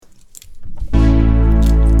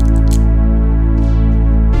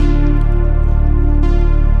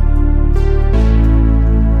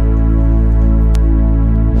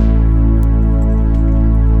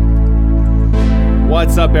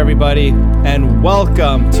What's up, everybody, and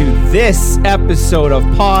welcome to this episode of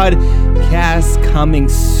Podcast Coming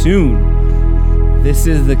Soon. This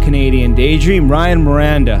is the Canadian Daydream, Ryan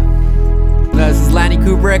Miranda. This is Lanny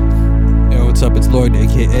Kubrick. Yo, what's up? It's Lloyd,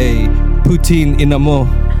 aka Poutine Inamo.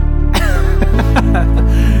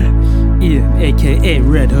 Ian, aka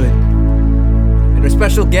Red Hood. And our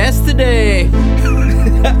special guest today.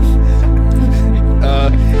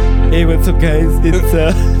 Hey, what's up, guys?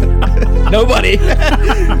 It's nobody.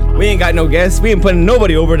 We ain't got no guests. We ain't putting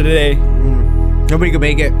nobody over today. Nobody could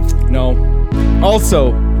make it. No.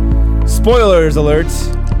 Also, spoilers alert.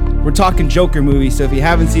 We're talking Joker movie, so if you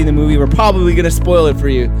haven't seen the movie, we're probably gonna spoil it for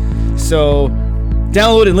you. So,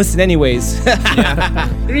 download and listen anyways. Yeah.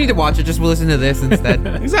 You don't need to watch it, just listen to this instead.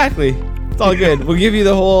 Exactly. It's all good. We'll give you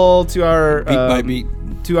the whole 2-hour Beat by beat.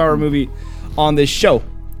 2-hour movie on this show.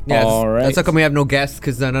 Yes. All right. That's how come we have no guests,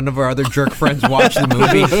 because none of our other jerk friends watch the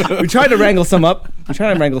movie. We tried to wrangle some up.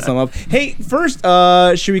 Hey, first,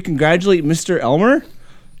 should we congratulate Mr. Elmer?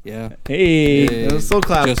 Yeah. Hey, Hey. that was so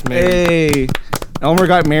clap. Just married. Hey, Elmer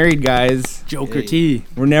got married, guys. Joker Hey. T.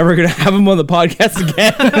 We're never gonna have him on the podcast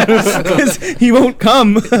again because he won't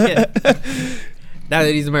come. Now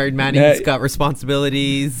that he's a married man, Yeah. he's got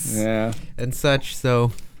responsibilities Yeah. and such,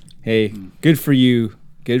 so... Hey, good for you.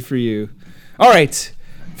 Good for you. All right.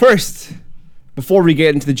 First, before we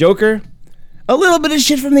get into the Joker, a little bit of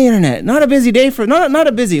shit from the internet. Not a busy day for not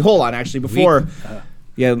a busy. Hold on, actually, before.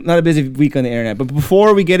 Yeah, not a busy week on the internet. But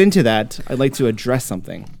before we get into that, I'd like to address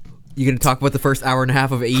something. You gonna talk about the first hour and a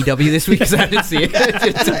half of AEW this week? Because I didn't see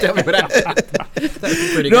it. So tell me what happened.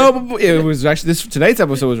 That's pretty No, good. but it was actually tonight's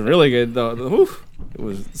episode was really good. It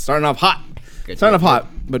was starting off hot.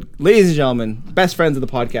 But ladies and gentlemen, best friends of the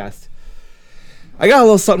podcast, I got a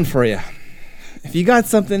little something for you. If you got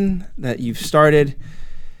something that you've started,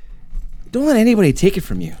 don't let anybody take it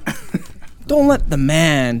from you. Don't let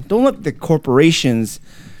the corporations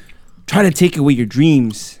try to take away your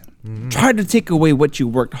dreams. Try to take away what you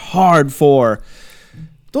worked hard for.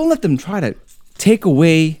 Don't let them try to take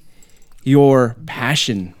away your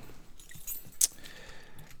passion.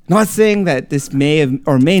 Not saying that this may have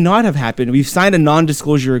or may not have happened. We've signed a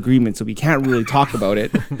non-disclosure agreement, so we can't really talk about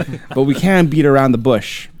it, but we can beat around the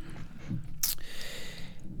bush.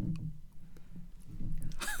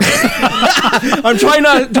 I'm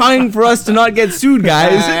trying for us to not get sued,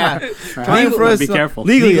 guys. Trying for us Be to- careful.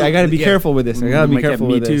 Legally, I gotta be yeah. careful with this. I gotta be Might get careful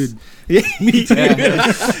me with this. too'd. Yeah, me too.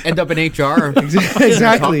 Yeah. End up in HR. Exactly.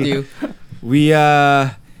 Talk to you. We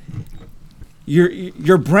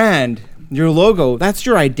your brand, your logo, that's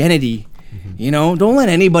your identity. You know, don't let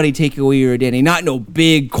anybody take away your identity. Not no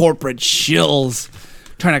big corporate shills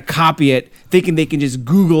trying to copy it, thinking they can just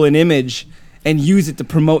Google an image and use it to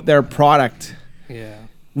promote their product. Yeah.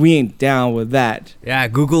 We ain't down with that. Yeah,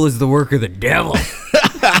 Google is the work of the devil.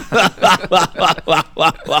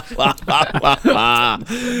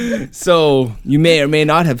 So you may or may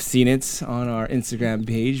not have seen it on our Instagram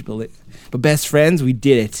page, but best friends, we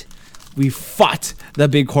did it. We fought the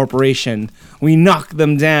big corporation. We knocked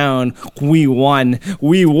them down. We won.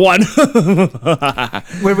 What What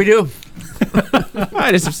do we do?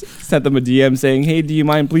 I just sent them a DM saying, "Hey, do you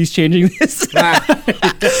mind please changing this?"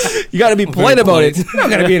 You got to be polite about it. You don't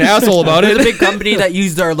got to be an asshole about There's a it. big company that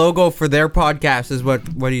used our logo for their podcast is what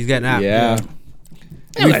he's getting at. Yeah.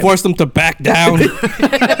 We forced them to back down.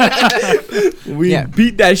 We Yeah.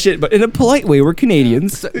 beat that shit, but in a polite way. We're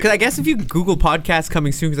Canadians. Because I guess if you Google podcast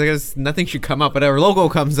coming soon, because I guess nothing should come up, but our logo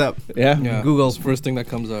comes up. Yeah. Yeah. Google's first thing that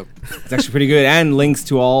comes up. It's actually pretty good, and links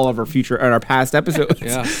to all of our future and our past episodes.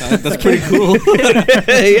 Yeah, that's pretty cool.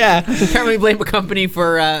 Yeah. Can't really blame a company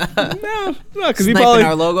for No, because we Sniping probably,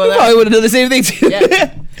 our logo we there. probably would have done the same thing too.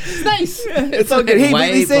 Yeah. It's nice. It's all good. Hey, but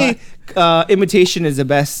they say imitation is the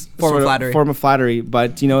best Form of flattery. Form of flattery.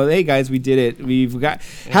 But you know, hey guys, we did it. We've got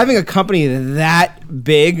having a company that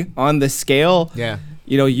big on the scale. Yeah.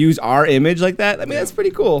 You know, use our image like that. I mean, that's pretty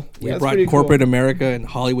cool. We That's brought pretty cool. corporate America and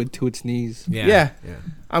Hollywood to its knees. Yeah.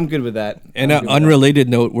 I'm good with that. And I'm an good with unrelated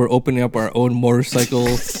note, we're opening up our own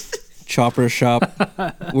motorcycle chopper shop.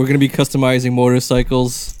 We're going to be customizing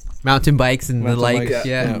motorcycles. Mountain bikes and the Mountain like. bikes,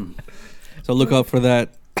 Yeah. So look out for that.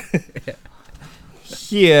 that.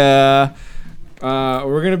 Yeah.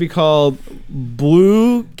 We're gonna be called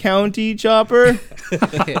Blue County Chopper.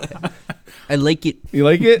 I like it. You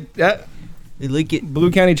like it? Yeah. I like it. Blue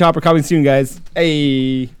County Chopper coming soon, guys.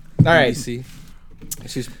 Hey. All right. BBC.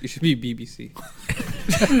 It should be BBC.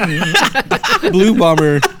 Blue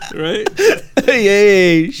Bomber, right?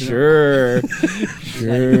 Hey, sure.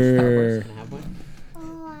 Sure.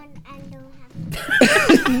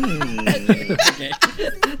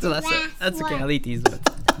 So that's okay. I'll eat these. But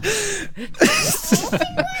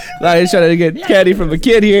Now he's trying to get candy from a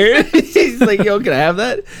kid here. He's like, yo, can I have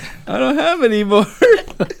that? I don't have any more.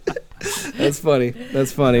 That's funny.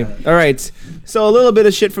 That's funny. All right. So a little bit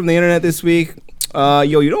of shit from the internet this week.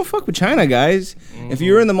 You don't fuck with China, guys. If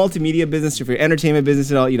you're in the multimedia business, if you're entertainment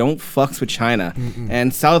business at all, you don't fucks with China.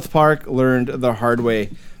 And South Park learned the hard way.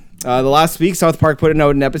 The last week, South Park put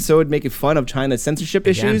out an episode making fun of China's censorship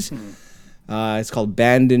issues. It's called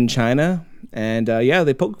Banned in China. And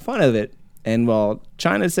they poke fun of it. And well,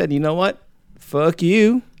 China said, you know what? Fuck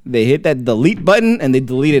you. They hit that delete button and they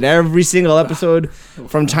deleted every single episode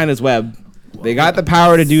from China's web. They got the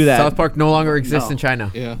power to do that. South Park no longer exists in China.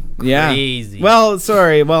 Yeah. Yeah. Crazy. Well,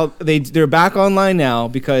 sorry. Well, they're back online now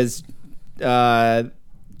because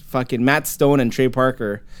fucking Matt Stone and Trey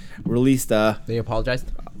Parker released a They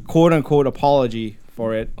apologized. quote unquote apology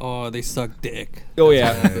for it. Oh, they suck dick. Oh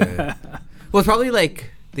yeah. Well, it's probably like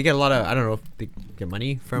they get a lot of, I don't know if they get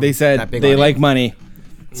money from They said that big they audience. like money.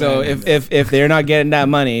 So Man. if they're not getting that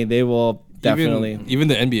money, they will definitely. Even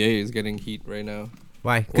the NBA is getting heat right now.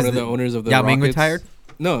 Why? One of the owners of the Yao Ming Rockets. retired?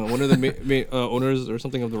 No, one of the owners or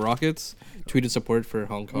something of the Rockets tweeted support for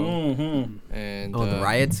Hong Kong. Mm-hmm. And Oh, the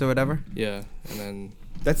riots or whatever? Yeah, and then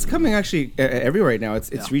That's coming actually everywhere right now.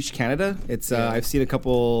 It's reached Canada. It's I've seen a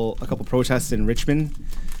couple protests in Richmond,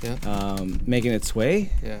 making its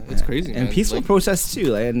way. yeah, it's crazy. And man. peaceful Like, protests too.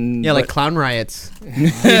 Like clown riots.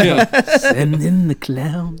 yeah. Send in the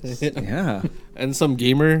clowns. Yeah. And some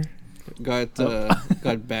gamer got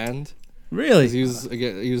banned. Really? 'Cause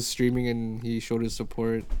he was streaming and he showed his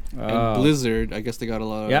support. Oh. And Blizzard, I guess they got a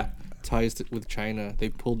lot of Yeah. ties with China. They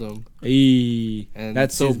pulled them. And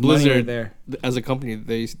that's so so Blizzard Blizzard- right there. As a company,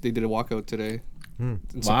 they did a walkout today in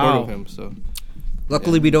support Wow. of him. So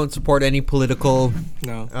Luckily, we don't support any political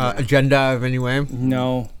no, agenda of any way.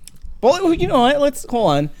 No. Well, you know what? Let's hold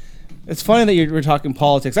on. It's funny that we're talking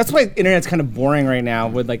politics. That's why the internet's kind of boring right now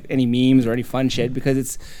with like any memes or any fun shit because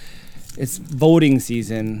it's voting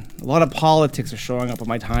season. A lot of politics are showing up on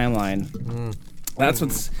my timeline. That's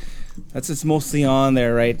what's mostly on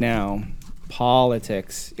there right now.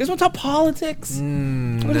 Politics. You guys want to talk politics?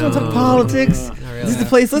 You guys want to talk politics? really. This is the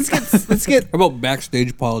place. Let's get How about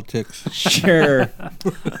backstage politics? sure.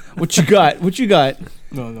 What you got?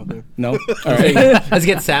 No. No. All right. Let's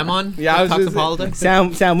get Sam on. Yeah, I was talk just to politics.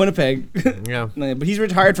 Sam Winnipeg. Yeah. No, but he's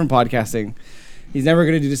retired from podcasting. He's never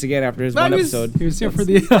going to do this again after his one episode. He was here for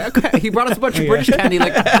the. Okay, he brought us a bunch of British candy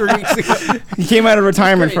like 3 weeks ago. He came out of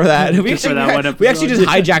retirement for that. We Just for that one we actually just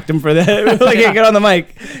episode. hijacked him for that. We're like, hey, get on the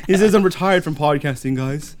mic. He says, I'm retired from podcasting,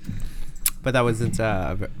 guys. But that wasn't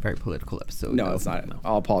a very political episode. No, it's not.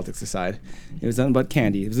 All politics aside. It was nothing but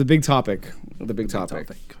candy. It was a big topic.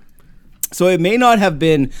 So it may not have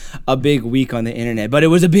been a big week on the internet, but it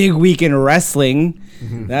was a big week in wrestling.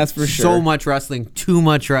 That's for sure. So much wrestling. Too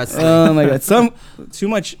much wrestling. Oh my god. Some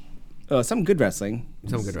good wrestling.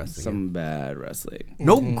 Some good wrestling, Some bad wrestling.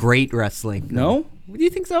 no great wrestling. No? Do you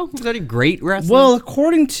think so? Was there any great wrestling? Well,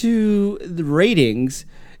 according to the ratings,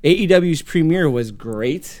 AEW's premiere was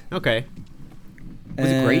great. okay. Was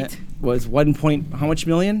it great? Was how much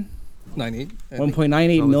million? 98. 1.98 Oh,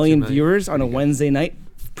 million 2 million. viewers on a Wednesday night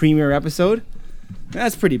premiere episode.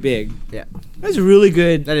 That's pretty big. Yeah. That's a really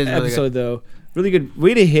good That is really episode, though. Really good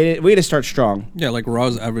way to hit it. Way to start strong. Yeah, like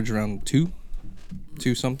Raw's average around two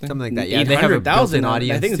something. Something like that. Yeah. They have a 800,000 built-in now.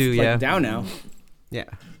 audience I think it's too. like Yeah. down now. Yeah.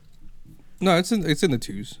 No, it's in the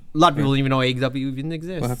twos. A lot of people don't even know AEW even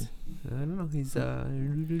exists. What happened? I don't know. He's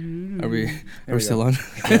Are we we still go. on?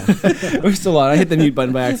 We're still on. I hit the mute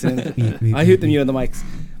button by accident. I hit the mute on the mics.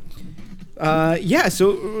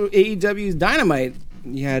 So AEW's Dynamite.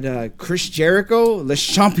 You had Chris Jericho, Le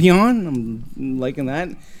Champion. I'm liking that.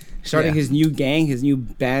 Starting his new gang, his new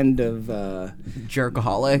band of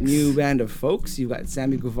Jerkaholics. folks. You've got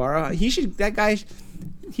Sammy Guevara. He should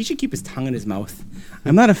keep his tongue in his mouth.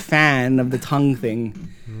 I'm not a fan of the tongue thing.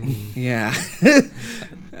 Yeah.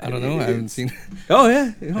 I don't know. I haven't seen. Oh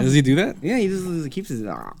yeah. Does he do that? Yeah, he just keeps his.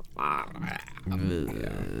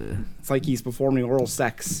 It's like he's performing oral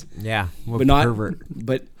sex, Yeah. but not pervert.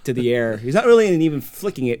 but to the air. He's not really even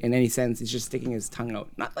flicking it in any sense. He's just sticking his tongue out,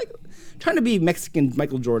 not like trying to be Mexican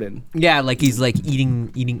Michael Jordan. Yeah, like he's like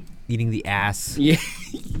eating the ass. Yeah,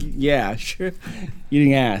 yeah, sure,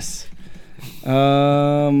 eating ass.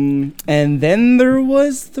 And then there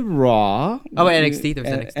was the Raw. Oh, NXT. There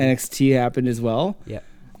was NXT. NXT happened as well. Yeah. I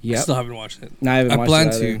Yep. still haven't watched it. No, I haven't I watched plan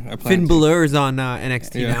it either. to. I plan Finn to. Balor's on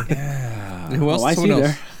NXT Yeah. now. Who else? Oh, I see Someone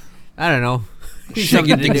else. there. I don't know.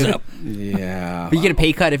 Shaking things up. Yeah. But you get a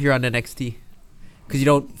pay cut if you're on NXT because you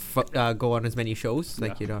don't go on as many shows.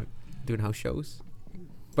 Like you're not doing house shows.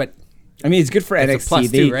 But I mean, it's good for It's a NXT. plus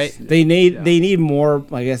they, too, right? They need more,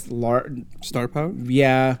 I guess, Star power.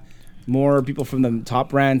 yeah, more people from the top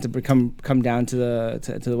brand to come down to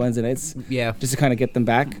the Wednesday nights, Yeah. just to kind of get them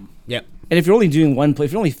back. Yeah. And if you're only doing one place,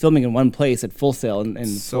 if you're only filming in one place at Full Sail in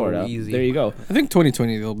So Florida, easy. there you go. I think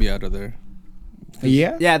 2020 they'll be out of there.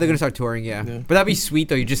 Yeah. Yeah, they're gonna start touring. Yeah. Yeah. But that'd be sweet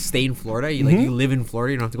though. You just stay in Florida. You you live in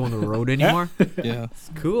Florida. You don't have to go on the road anymore. Yeah. It's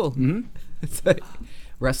cool. Mhm. It's like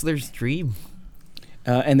wrestler's dream.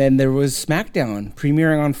 And then there was SmackDown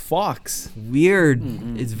premiering on Fox. Weird.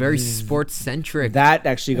 It's very sports centric. That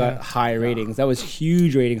actually got high ratings. That was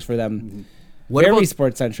huge ratings for them. What Very about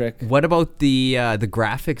sports centric. what about the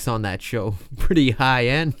graphics on that show? Pretty high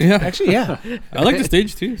end. Yeah. Actually, yeah. I like the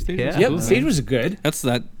stage too. Stage Yeah. was Yep, cool, the stage man. was good. That's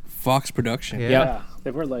that Fox production. Yeah. Yep.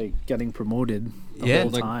 They were like getting promoted the Yeah.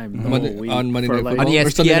 whole Like, time. the Monday- whole week on Monday for, Night like, On Football. Or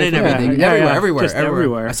Sunday ESPN Night and Football. everything. Yeah, everywhere, yeah, everywhere, just everywhere.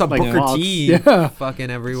 everywhere. I saw Like Booker Fox. T Yeah. fucking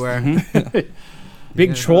everywhere. Big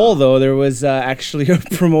Yeah. troll though. There was actually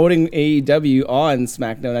promoting AEW on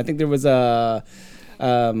SmackDown. I think there was a.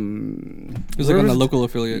 It was like on the local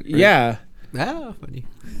affiliate. right? Yeah. Ah, funny.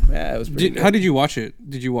 Yeah, it was pretty good. How did you watch it?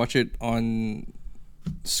 Did you watch it on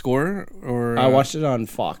Score or I watched it on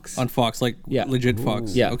Fox. on Fox, like Yeah. legit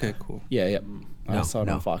Fox? Yeah. Okay, cool. Yeah, yep. I No, saw it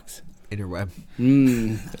no. on Fox. Interweb.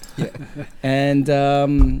 Mm.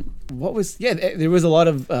 And what was? Yeah, there was a lot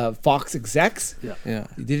of Fox execs. Yeah.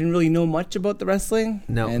 They didn't really know much about the wrestling.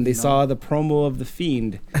 No. And they saw the promo of the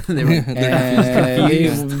Fiend. They were-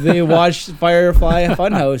 And they watched Firefly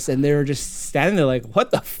Funhouse, and they were just standing there like,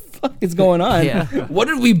 "What the fuck is going on? Yeah. What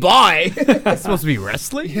did we buy?" It's supposed to be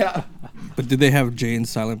wrestling. Yeah. But did they have Jay and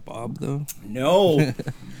Silent Bob though? No.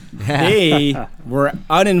 They were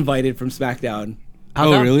uninvited from SmackDown.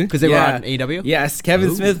 Oh, really? Because they Yeah. were on AW. Yes, Kevin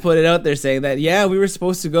Ooh. Smith put it out there saying that we were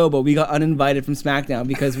supposed to go, but we got uninvited from SmackDown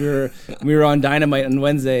because we were on Dynamite on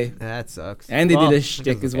Wednesday, That sucks. and they Well, did a I guess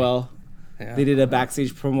shtick it's as okay. well. Yeah. They did a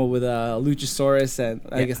backstage promo with Luchasaurus and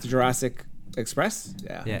I Yeah. guess the Jurassic Express.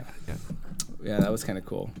 Yeah, Yeah. that was kind of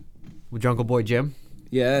cool. With Jungle Boy Jim.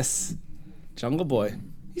 Yes, Jungle Boy.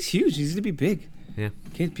 He's huge. He's gonna be big. Yeah.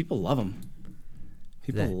 People love him.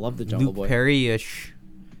 People That love the Jungle Luke Boy. Perry-ish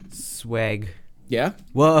swag. Yeah,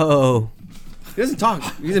 Whoa. he doesn't talk.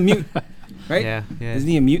 He's a mute, right? Yeah. Yeah. Isn't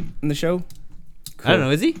he a mute in the show? I don't know.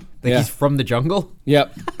 Is he? Like Yeah. he's from the jungle?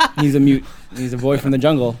 Yep, he's a mute. He's a boy from the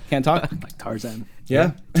jungle. Can't talk. like Tarzan.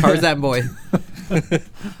 Yeah. Tarzan boy.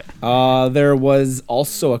 There was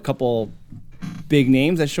also a couple big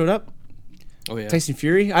names that showed up. Oh yeah. Tyson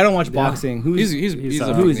Fury. I don't watch boxing. Who's He's He's,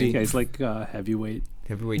 a who big is he? name. Yeah, he's like heavyweight.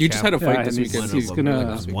 Heavyweight You just had a champ. fight Yeah, this and he's- weekend. he's too. gonna-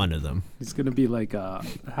 Last week. One of them. He's gonna be like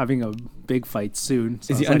having a big fight soon.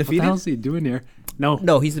 So Is I he was like, undefeated? What the hell is he doing here? No,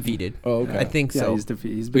 No, he's defeated. Oh, okay. I think yeah, so. he's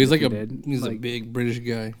he's But been he's like defeated. he's a Like, big British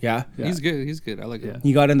guy. Yeah. Yeah. He's good. He's good. I like Yeah. him.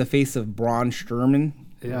 He got in the face of Braun Strowman.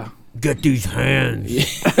 yeah. Get these hands. He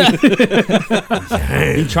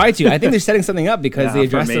tried to. I think they're setting something up because Yeah, they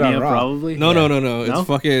for addressed it on Mania, Raw. probably. No, Yeah. no. No? It's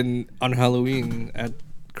fucking on Halloween at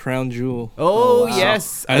Crown Jewel. Oh, wow.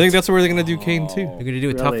 yes. I think that's where they're gonna do Kane They're too. gonna do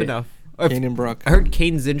it tough Really? enough. Kane and Brock. I heard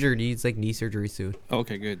Kane's injured. He needs like knee surgery soon.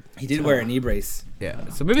 Okay, good. He did wear a knee brace. Yeah.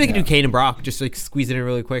 So maybe they can do Kane and Brock. Just like squeeze it in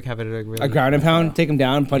really quick. Have it like really. A ground and pound, take him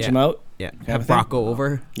down, punch Yeah. him out. Yeah. of Have thing? Brock go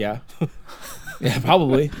over. Yeah. Yeah,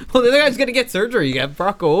 probably. Well, the other guy's gonna get surgery. You have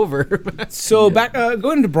Brock go over. So back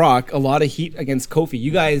going to Brock, a lot of heat against Kofi. You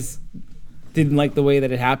guys didn't like the way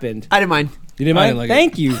that it happened. I didn't mind. You didn't I mind? didn't like it.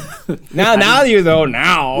 Thank you. now you're though.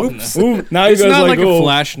 Now, Oops. now you It's guys not like oh, a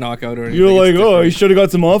flash knockout or anything. You're like, It's oh, different. he should have got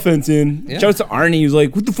some offense in. Yeah. Shout out to Arnie. He was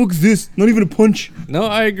like, what the fuck is this? Not even a punch. No,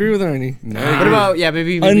 I agree with Arnie. What about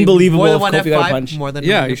maybe Unbelievable more than if one Kofi got a F5? punch. More than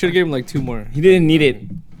Yeah, you should have gave him like 2 more. He didn't need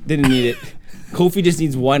it. Didn't need it. Kofi just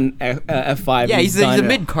needs one F5. Yeah, and he's a done.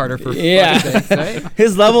 mid Carter for Yeah. fuck's sake, right?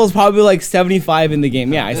 His level is probably like 75 in the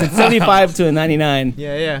game. Yeah, I said 75 to a 99.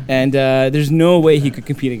 Yeah, yeah. And there's no way he could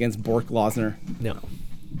compete against Bork Losner. No.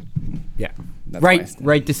 Yeah. That's my Right. stand.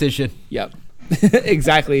 Right decision. Yep.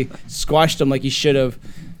 Exactly. Squashed him like he should have.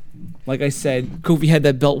 Like I said, Kofi had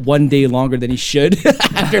that belt one day longer than he should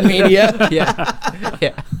after Mania. Yeah.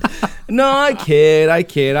 Yeah. No, I kid.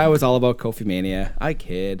 I was all about Kofi Mania. I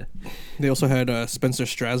kid. They also had Spencer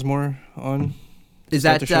Strasmore on. Is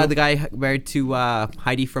Start that the show? the guy married to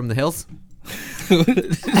Heidi from the Hills?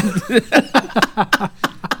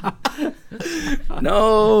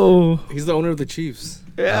 No. He's the owner of the Chiefs.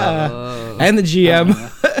 Yeah. Oh. And the GM.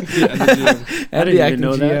 And I the didn't acting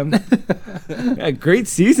even know GM. Yeah, great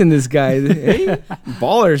season, this guy. Hey,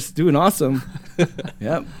 ballers doing awesome.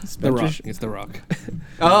 Yep. The Rock. It's The Rock.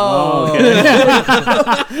 Oh.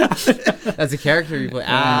 That's a character you play.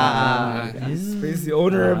 Ah. He's the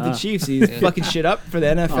owner of the Chiefs. He's fucking shit up for the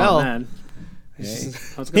NFL. Oh man. Okay.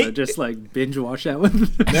 I was gonna just like binge watch that one.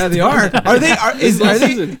 Yeah, they are. Are they? Are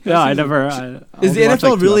they? Yeah, I never. Is the only watched, NFL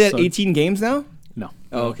like, 2 really at episodes. 18 games now? No.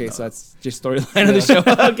 Oh, okay, so that's just storyline of the show.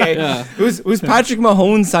 Okay. Yeah. Who's Patrick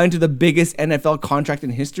Mahomes signed to the biggest NFL contract in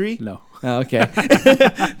history? No. Oh, okay.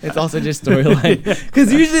 It's also just storyline.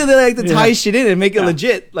 Because usually they like to tie shit in and make it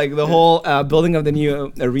legit, like the whole building of the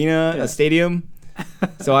new arena, stadium.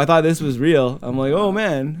 So I thought this was real. I'm like, oh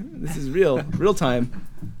man, this is real time.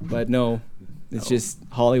 But no, it's just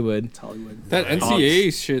Hollywood. It's Hollywood. That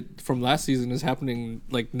NCAA shit from last season is happening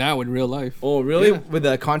like now in real life. Oh really? Yeah. With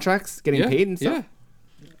the contracts getting Yeah, paid and stuff. yeah.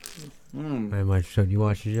 Very much so. You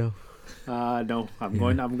watch the show? No, I'm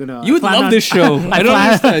gonna. You would plan love on- this show. I don't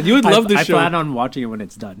understand. You would love this I show. plan on watching it when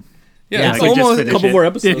it's done. Yeah, I it's could just almost a finish couple it. more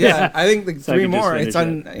episodes. Yeah, I think like So I 3 could just more. It's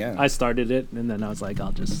on. finish Yeah, I started it and then I was like,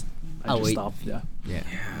 I'll just wait. stop. Yeah, Yeah.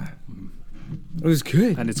 it was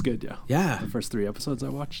good. and it's good. Yeah. Yeah, The first 3 episodes I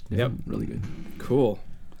watched. Yeah, Yep. really good. cool.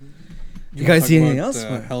 You wanna guys talk see anything about, else?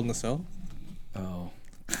 Hell in a Cell. Oh,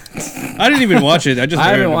 I didn't even watch it. I just I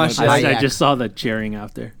heard haven't about watched it. it. I I like- just saw the cheering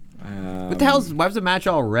after. What the hell's? Why was the match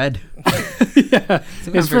all red?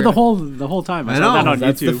 It's for the whole time. I I saw know, that on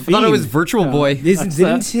that's the YouTube. I thought it was theme. Virtual Boy.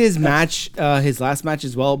 Didn't his match, his last match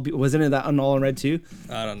as well, wasn't it that on All in Red too?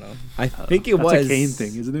 I don't know. I think it That's was a Kane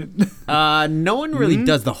thing, isn't it? No one really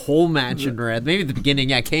does the whole match in red. Maybe at the beginning,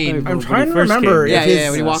 yeah, Kane. Like, I'm when trying he to first remember. came. Yeah, if his, yeah,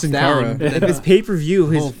 when he walks Sin down. Cara. if his pay per view,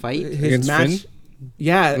 his Whole fight? his Against match. Finn?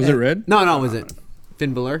 Yeah, Was it red? No, was it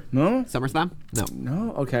Finn Balor? No, SummerSlam? No,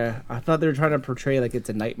 no. Okay, I thought they were trying to portray like it's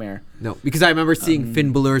a nightmare. no, because I remember seeing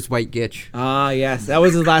Finn Balor's white gitch. Ah, yes, that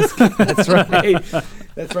was his last. That's right.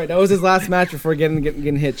 That's right. That was his last match before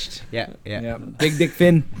getting hitched. Yeah. Yeah, Big Dick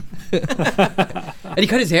Finn. And he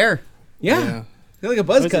cut his hair. Yeah, like a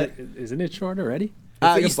buzz Was cut. isn't it short already?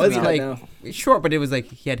 like It a used to buzz be cut like now. short, but it was like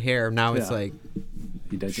he had hair. Now it's Yeah. like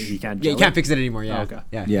He does. He can't. yeah, you gel can't it? fix it anymore. Yeah, Oh, okay.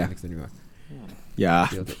 yeah, Yeah. can't fix it anymore. Yeah.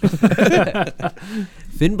 Killed it.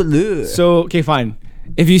 Finn Balor. So okay, fine.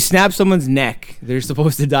 If you snap someone's neck, they're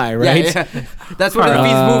supposed to die, right? Yeah, yeah. That's one of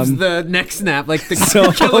these moves. The neck snap, like the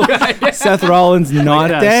So killer guy. Seth Rollins not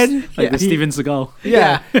Yes. dead. Like the He- Steven Seagal.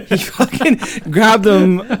 Yeah, he fucking grabbed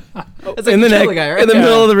him That's like in the neck, Killer Guy, right? in the Yeah.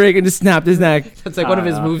 middle of the ring, and just snapped his neck. That's like one of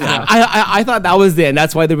his moves. Now. I thought that was it, and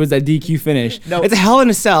that's why there was that DQ finish. No. It's a Hell in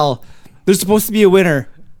a Cell. There's supposed to be a winner.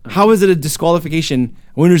 How is it a disqualification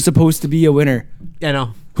when there's supposed to be a winner? I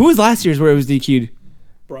know. Who was last year's where it was DQ'd?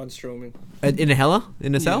 Braun Strowman. In a hella?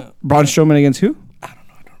 In a cell? Yeah. Braun Strowman against who? I don't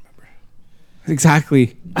remember.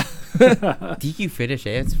 Exactly. DQ finish,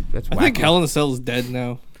 eh? That's I think Hell in a Cell is dead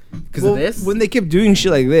now. because Well, of this. when they kept doing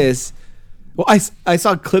shit like this. Well, I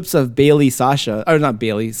saw clips of Sasha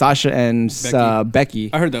and Becky.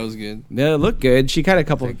 I heard that was good. They look good. She got a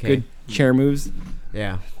couple Okay. good chair moves.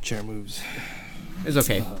 Yeah, Chair moves. it's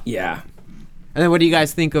okay. Yeah. And then what do you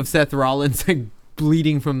guys think of Seth Rollins like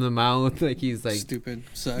bleeding from the mouth? Like he's like Stupid.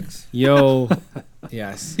 Sucks. Yo.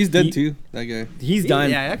 Yes. He's dead too, that guy. He's done.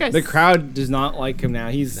 Yeah, that guy's- The crowd does not like him now.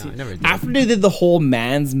 He's No, I never did. after they did the whole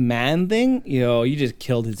man's man thing. Yo, you just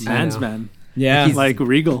killed his Man's know. man. Yeah. Like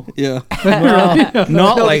Regal. Yeah. Well, not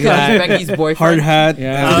No, like because that. Becky's boyfriend. Hard hat.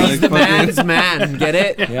 Yeah. Oh, and, he's the like, fucking- man's man. Get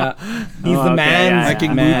it? Yeah. He's Oh, the okay, man's yeah,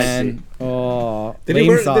 yeah. man. Oh. Did, lame he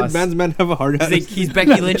wear, sauce. did Man's Man have a hard hat? He's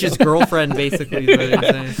Becky Lynch's girlfriend, basically. Is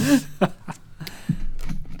what I'm saying.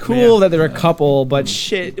 Cool that they're a couple, but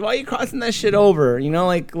shit, why are you crossing that shit over? You know,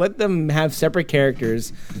 like let them have separate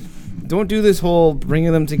characters. Don't do this whole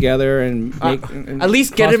bringing them together and make. and At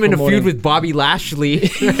least get him in a feud cross-promoting. with Bobby Lashley,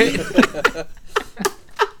 right?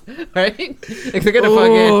 Right? Like they're gonna Oh,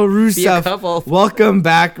 fucking be a Rusev. couple. Welcome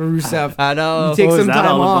back, Rusev. I know. You take What was some that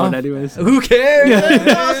time all off. about, anyways? Who cares?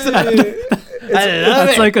 I love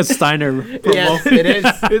That's it. like a Steiner promo. Yes, it is.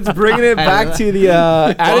 It's bringing it back to the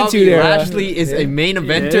Bobby attitude era. Lashley is a main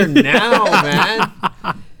eventer now, man.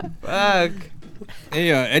 Fuck.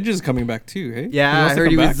 Hey, Edge is coming back too, hey? Yeah, I wants to heard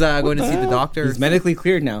come he back? was going to see the doctor. He's medically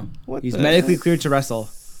cleared now. What He's the medically heck? cleared to wrestle.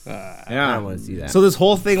 I Yeah. don't want to see that. So this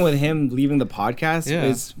whole thing with him leaving the podcast Yeah.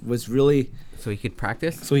 was really So he could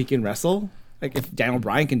practice. so he can wrestle. Like if Daniel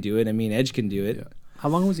Bryan can do it, I mean Edge can do it. How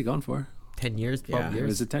long was he gone for? 10 years, 12 Yeah. years.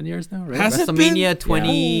 Was it 10 years now? Right? Has it WrestleMania been?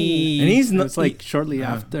 20. And he's It's like shortly Uh,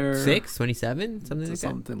 after 27, something like that.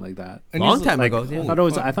 something like that. And Long he's time like, ago. Yeah.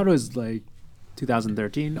 I thought it was like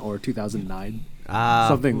 2013 or 13. 2009.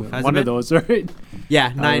 Something. has One it of been? those, right?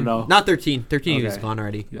 Yeah, 9. know. Not 13. 13 he was Okay. gone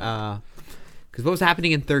already. Yeah. Because what was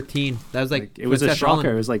happening in 13? That was like It was with a Seth shocker. It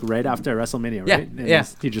Rollins. was like right after WrestleMania, Yeah, right? And yeah.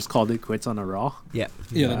 He just called it quits on a Raw. Yeah.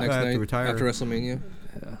 Yeah, the next I have to night retire. after WrestleMania.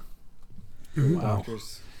 Wow.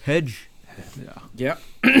 Hedge. Yeah.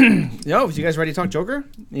 Yo, you guys ready to talk Joker?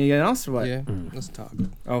 Anything else or what? Yeah, let's talk.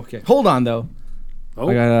 Okay. Hold on though. Oh.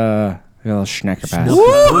 I got a little Schnecker pass.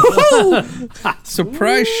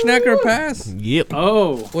 Surprise Schnecker pass. Yep.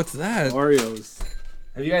 Oh, What's that? Oreos.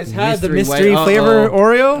 Have you guys had the Mystery mystery white- flavor uh-oh.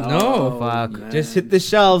 Oreo? No. Fuck. man. Just hit the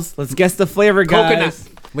shelves. Let's guess the flavor, guys. Coconut.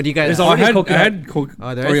 What do you guys? There's Oh, I already had, coconut. I had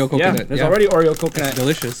Oh, there is? Oreo Yeah, coconut. there's already Oreo coconut.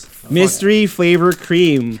 delicious. Mystery flavor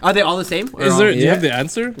cream. Are they all the same? Or Is all- there? Do you Yeah. have the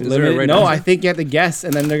answer? Is there a Limited- right no, answer? I think you have to guess,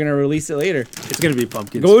 and then they're gonna release it later. It's gonna be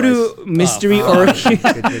pumpkin Go spice. to mystery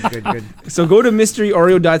Oreo. Good. So go to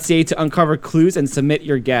mysteryoreo.ca to uncover clues and submit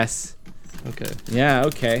your guess. Okay. Yeah.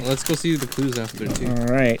 Okay. Let's go see the clues after too. All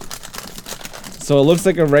right. So it looks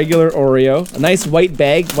like a regular Oreo. A nice white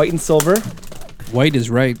bag, white and silver. White is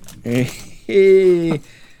right. Hey.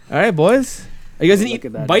 All right, boys. Are you guys gonna Look at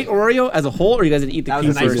eat that. bite Oreo as a whole, or are you guys gonna eat the That cream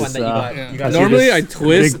was a nice first? one that you got. Yeah. You got Normally this I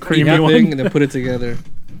twist big creamy that one. thing and then put it together.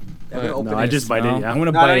 Open I it. just bite No. it. Yeah. I'm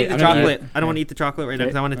gonna No, I bite don't it. eat the I'm gonna- chocolate. I don't want to eat the chocolate right now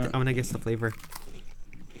because I want to guess the flavor.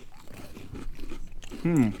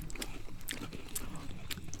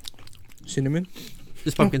 Cinnamon.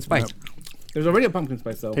 Just pumpkin spice. There's already a pumpkin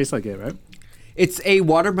spice though. Tastes like it, right? It's a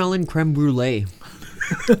watermelon creme brulee.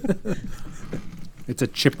 It's a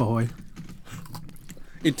Chip Ahoy.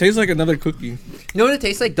 It tastes like another cookie. You know what it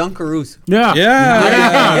tastes like? Dunkaroos. Yeah.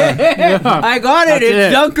 Yeah. I got it. That's It's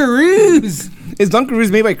it. Dunkaroos. Is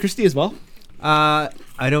Dunkaroos made by Christie as well? I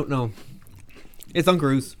don't know. It's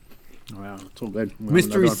Dunkaroos. Wow, so good.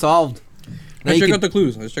 Mystery solved. Now Let's you check can- out the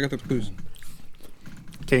clues. Let's check out the clues.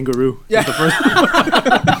 Kangaroo. Yeah. The first.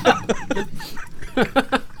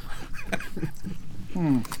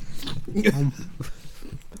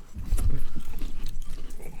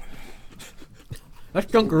 That's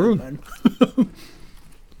Dunkaroos.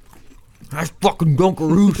 That's fucking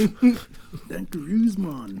Dunkaroos. Kangaroos,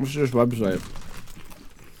 man. What's this website?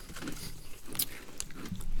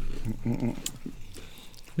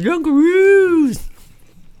 Dunkaroos.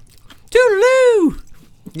 Toodaloo.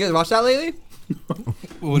 You guys watch that lately?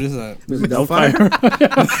 What is that? Doubtfire.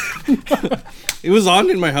 It was on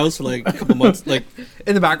in my house for like a couple months. Like,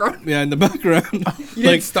 In the background? yeah, in the background. You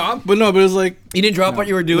didn't stop? But no, but it was like, You didn't drop what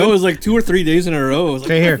you were doing? no, it was like 2 or 3 days in a row. I was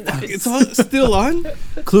like, Okay, here. it's still on?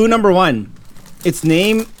 Clue number 1. Its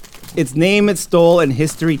name it stole and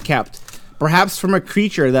history kept. Perhaps from a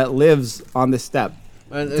creature that lives on the steppe.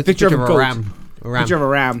 It's a picture of a goat. ram. A ram. Picture of a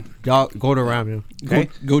ram. Go to ram. Yeah. Okay.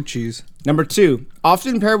 Goat cheese. Number 2.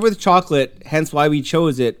 Often paired with chocolate, hence why we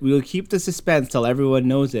chose it. We will keep the suspense till everyone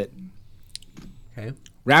knows it. Okay.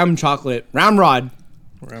 Ram chocolate. Ramrod.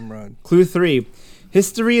 Ramrod. Clue 3.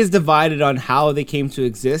 History is divided on how they came to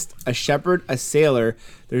exist. A shepherd, a sailor.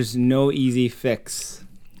 There's no easy fix.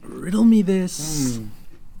 Riddle me this.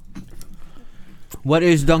 What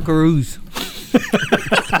is Dunkaroos?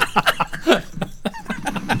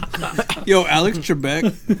 Yo, Alex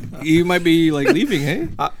Trebek, you might be like leaving, hey?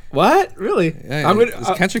 What? Really? Yeah, I'm gonna, his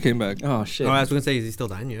cancer came back. oh shit! Oh, I was going to say, is he still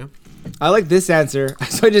dying? Yeah. I like this answer.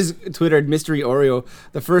 So I just twittered mystery Oreo.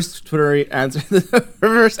 The first Twitter answer. The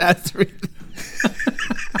first answer. The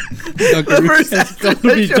Dunkaroos. first answer.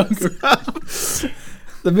 gonna be that shows up.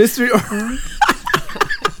 The mystery Oreo.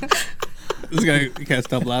 This guy can't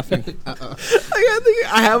stop laughing.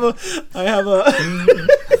 I have a.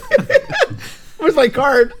 Where's my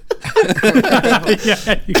card?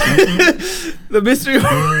 The mystery.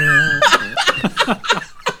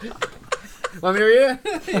 Want me to read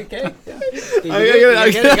it? Okay. I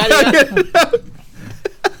get it.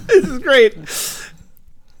 This is great.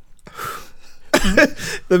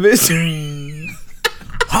 The mystery.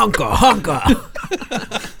 Honka.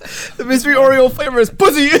 The mystery Oreo flavor is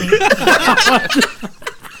pussy.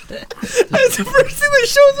 That's the first thing that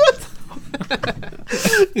shows up.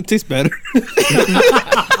 It tastes better.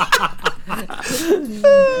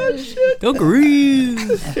 Oh, shit.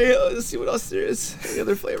 Dunkaroos. Okay, let's see what else there is. Any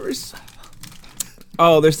other flavors?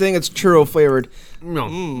 Oh, they're saying it's churro flavored. No.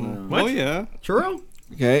 Oh, yeah. Churro?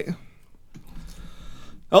 Okay.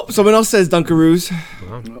 Oh, someone else says Dunkaroos.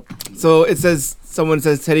 So it says, someone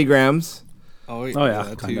says Teddy Grahams. Oh, Oh yeah,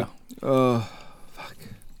 that kinda. Oh, fuck.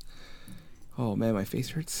 Oh, man, my face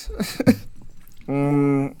hurts.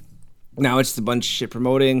 Now it's just a bunch of shit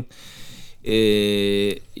promoting.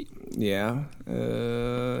 Yeah. Yeah.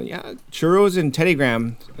 Churros and Teddy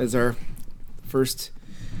Graham as our first.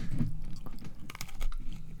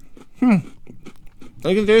 I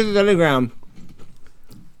can taste the Teddy Graham.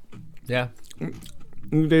 Yeah. You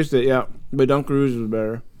can taste it, yeah. But Dunkaroos is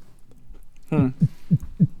better.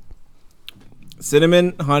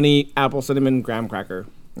 Cinnamon, honey, apple cinnamon, graham cracker.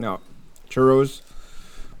 No. Churros.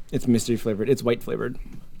 It's mystery flavored. It's white flavored.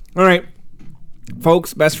 All right.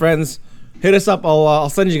 Folks, best friends, hit us up. I'll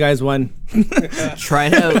send you guys one. Try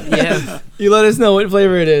it out. Yeah. You let us know what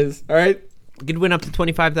flavor it is. All right? You could win up to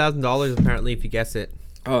 $25,000 apparently if you guess it.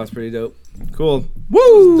 Oh, that's pretty dope. Cool.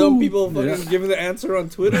 Woo! Some people fucking giving the answer on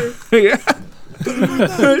Twitter. Yeah.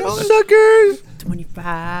 Suckers.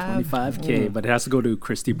 25. 25K, but it has to go to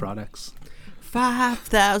Christie Products.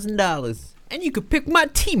 $5,000. And you could pick my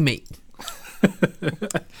teammate.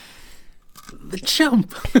 The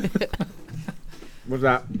chump. What's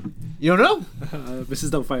that? You don't know?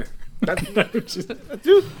 Mrs. Doubtfire. That's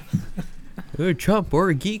you. You're a chump or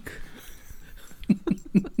a geek.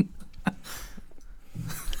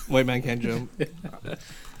 White man can't jump.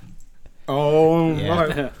 Oh. Yeah.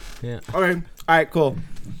 Okay. Yeah. Okay. All right. Cool.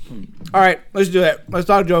 All right. Let's do it. Let's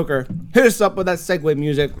talk Joker. Hit us up with that segue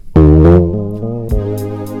music.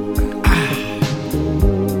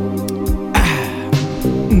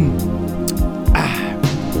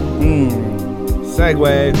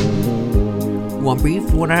 Segue. Want beef?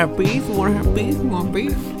 Want to have beef? Want to have beef? Want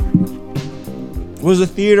beef? Was the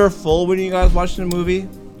theater full when you guys watched the movie?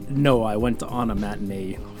 No, I went on a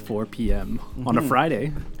matinee, 4 p.m. on a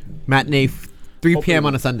Friday. Matinee, 3 p.m.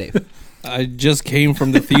 on a Sunday. I just came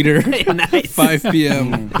from the theater. Nice. 5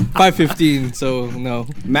 p.m. 5:15. So no,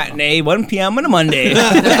 Matinee, 1 p.m. on a Monday.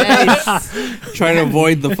 trying to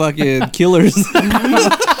avoid the fucking killers.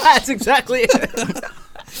 That's exactly it.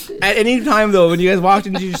 At any time, though, when you guys walked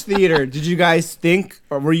into this theater, did you guys think,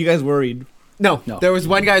 or were you guys worried? No, No. there was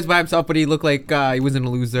one guy who was by himself, but he looked like he wasn't a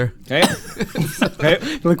loser. Okay.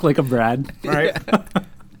 Okay. Looked like a Brad. All right.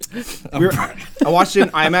 I watched it in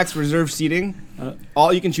IMAX reserved seating.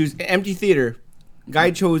 All you can choose. Empty theater.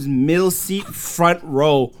 Guy chose middle seat, front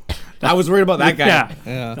row. I was worried about that guy. Yeah.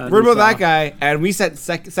 Yeah. Worried about that guy, and we sat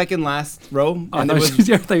second last row. I And thought, there was,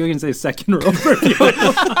 I thought you were going to say second row.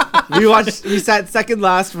 we sat second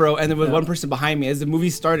last row, and there was one person behind me. As the movie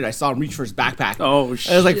started, I saw him reach for his backpack. Oh,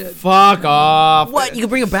 shit. I was like, "Fuck off!" What? You could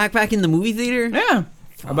bring a backpack in the movie theater? Yeah,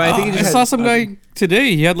 but I think he I just saw had, some guy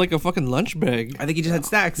today. He had like a fucking lunch bag. I think he just had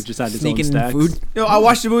snacks. He just had his Sneaking own stacks. food? Yo, I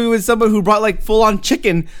watched a movie with someone who brought like full on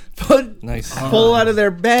chicken, Nice. pull out of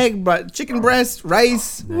their bag, brought chicken breast,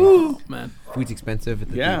 rice. Woo. Man. Food's expensive at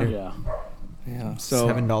the Yeah. theater. Yeah. Yeah. So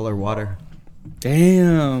 $7 water.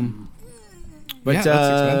 damn. But Yeah,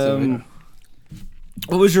 that's expensive.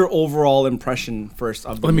 what was your overall impression first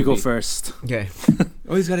of the Let me go movie? first. Okay.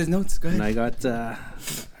 Oh, he's got his notes. Go And ahead. I got, I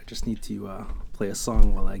just need to play a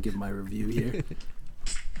song while I give my review here.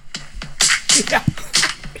 Yeah.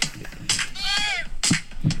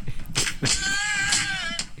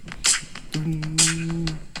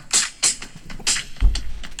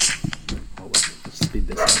 Oh, wait, let's speed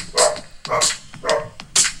this up.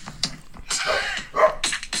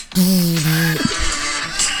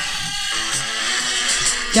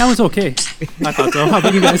 That was okay. I thought so. How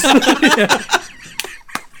about you guys?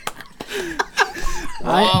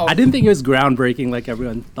 I didn't think it was groundbreaking like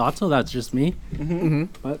everyone thought, so that's just me.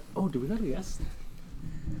 But, oh, do we got a guest?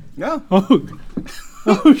 No.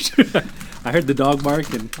 Oh, shit. I heard the dog bark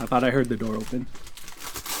and I thought I heard the door open.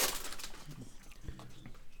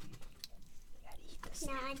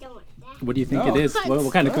 No, I don't want that. What do you think No. it is?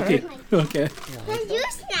 What kind of cookie? Okay. Because you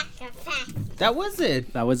snack a fast. That was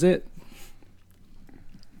it. That was it.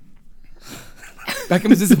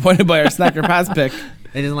 Beckham is disappointed by our snacker pass pick.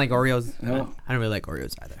 They didn't like Oreos. No. I don't really like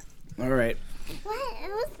Oreos either. All right. What?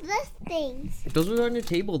 What's this things? Those were on your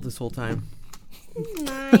table this whole time. This is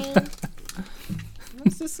mine.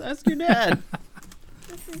 Let's just ask your dad.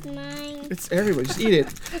 This is mine. It's everywhere. Just eat it.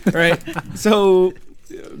 All right. So,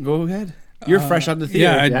 go ahead. You're fresh on the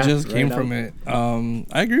theater. Yeah, I Yeah, just right came out. from it.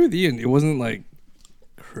 I agree with Ian. It wasn't like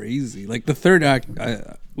crazy. Like the third act,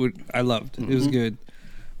 I loved. It was good,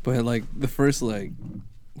 but like the first like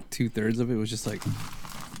 2/3 of it was just like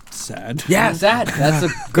sad. Yeah, sad. That's a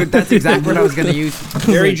good. That's exactly what I was gonna use.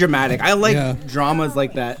 Very dramatic. I like Yeah. dramas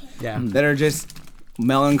like that. Yeah. That are just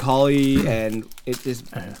melancholy and it's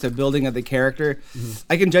the building of the character.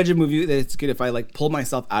 I can judge a movie that it's good if I like pull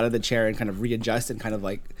myself out of the chair and kind of readjust and kind of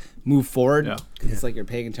like move forward. Yeah. 'Cause it's like you're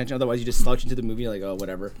paying attention. Otherwise, you just slouch into the movie like, oh,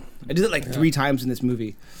 whatever. I did it like 3 times in this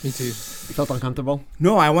movie. Me too. You felt uncomfortable.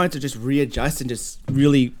 No, I wanted to just readjust and just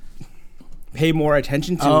really pay more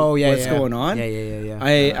attention to what's going on. Yeah.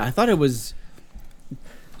 I thought it was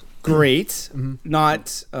great,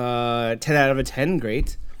 not 10 out of a 10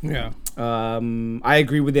 great. Yeah. I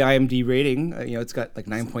agree with the IMDb rating. It's got like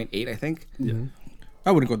 9.8, I think.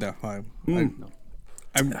 I wouldn't go that high.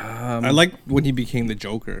 I like when he became the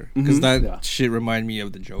Joker because that shit reminded me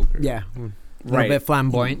of the Joker. Yeah. A little Right. bit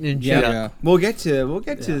flamboyant and shit. Yeah. We'll get to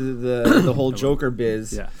the whole Joker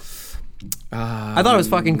biz. Yeah. I thought it was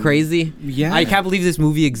fucking crazy. Yeah. I can't believe this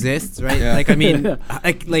movie exists, right? Yeah. Like, I mean,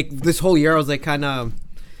 like this whole year I was like kind of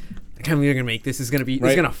I can't believe you're gonna make this. This is gonna be. This Right.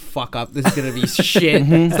 is gonna fuck up. This is gonna be shit.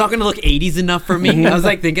 It's not gonna look 80s enough for me. I was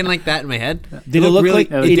like thinking like that in my head. Did it look really,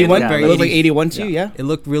 like it 81? did It look looked like 80s. 81 too. Yeah. It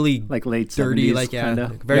looked really Like late dirty, 70s, like kinda.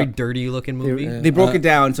 like very Yeah. dirty looking movie. Yeah. They broke Uh, it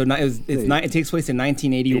down, so They- it takes place in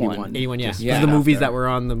 1981. 81, yeah. Yeah. The movies After. that were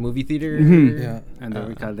on the movie theater. Yeah. And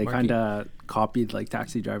then they Marky. kind of copied like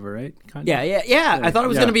Taxi Driver, right? Kinda. Yeah. I thought it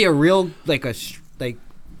was Yeah. gonna be a real like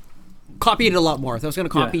copied it a lot more. So I was gonna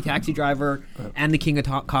copy Yeah. Taxi Driver and The King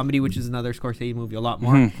of Comedy, which is another Scorsese movie, a lot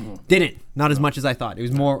more. Mm-hmm. Didn't, not as much as I thought. It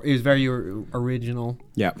was more. It was very original.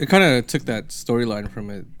 Yeah. It kind of took that storyline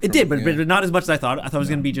from it. It did, but, yeah. but not as much as I thought. I thought it was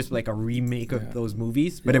gonna be just like a remake of those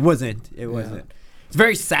movies, but it wasn't. It wasn't. It's a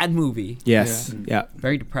very sad movie. Yes. Yeah.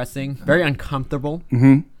 Very depressing. Very uncomfortable.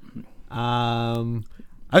 Mm-hmm.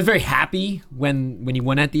 I was very happy when he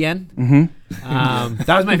won at the end. That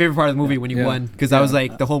was my favorite part of the movie when he Yeah. won, because I was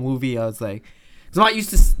like the whole movie. I was like, because I'm not used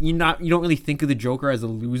to you don't really think of the Joker as a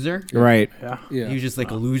loser. Right. Yeah. Yeah. He was just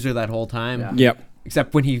like a loser that whole time. Yeah. Yep.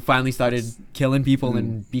 Except when he finally started killing people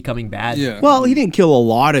and becoming bad. Yeah. Well, he didn't kill a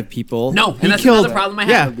lot of people. No, he and that's killed, another problem I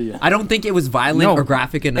have. Yeah. I don't think it was violent No. or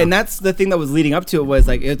graphic enough. And that's the thing that was leading up to it was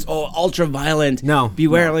like it's ultra violent. No.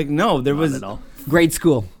 Beware. Like no, there Not was at all. grade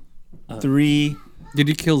school. 3, Did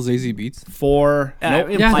he kill Zazie Beetz? 4. Nope.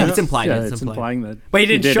 Implied. It's implied. Yeah, it's it's implied. implying that. But he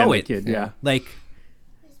didn't did show as a it. Kid, yeah. Like,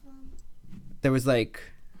 there was like,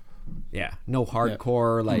 no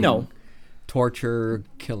hardcore like No. torture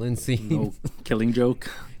killing scenes. No killing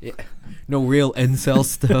joke. Yeah. No real incel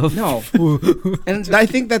stuff. No. And I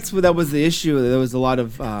think that was the issue. There was a lot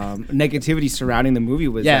of negativity surrounding the movie.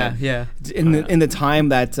 Was Yeah, that yeah. in the time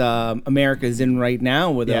that America is in right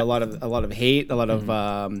now, with Yeah. a lot of hate, a lot of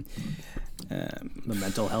The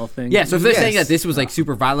mental health thing. Yeah, so if they're saying Yes. that this was like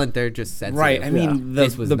super violent, they're just sensitive. right. I mean, the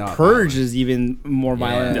This was the not Purge violent. is even more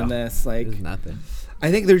violent Yeah. than this. Like, It was nothing. I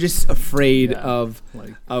think they're just afraid Yeah. of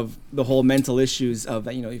Like- of the whole mental issues of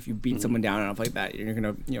that. If you beat someone down and stuff like that, you're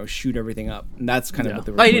gonna shoot everything up. And that's kind of Yeah. what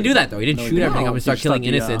they were. Oh, he didn't do that though. He didn't No, shoot he everything didn't. up and start Just killing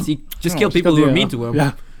like the, innocents. He just no, killed people who were mean to him.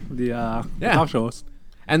 Yeah. The Yeah. talk shows.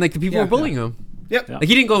 And like the people Yeah. were bullying him. Yep. Yeah. Like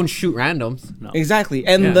he didn't go and shoot randoms. No. Exactly,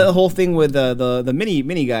 and Yeah. the whole thing with the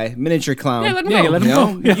mini guy, miniature clown. Yeah, let him Yeah, go. let you him know,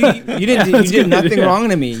 go. you didn't you That's did good. nothing Yeah. wrong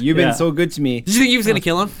to me. You've been Yeah. so good to me. Did you think he was gonna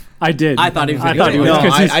kill him? I did. I thought he was I gonna thought he kill was. him. No,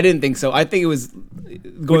 'cause he's- I didn't think so. I think it was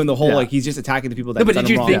going the whole Yeah. like he's just attacking the people that. No, but done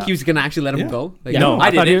did you him think wrong. he was gonna actually let him Yeah. go? Like, Yeah. no, No, I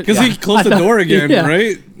I thought didn't. Because Yeah. he closed the door again, Yeah.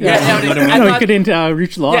 right? Yeah, Let him I out. No, he thought- couldn't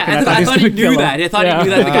reach the lock. Yeah, and I he was thought he gonna kill knew him. that. I thought Yeah. he knew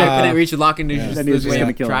that the guy Ah. couldn't reach the lock and he was Then just he was this just way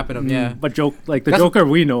gonna of kill trapping him. Yeah, But the That's- Joker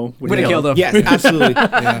we know would Would've kill killed him. Yes, absolutely,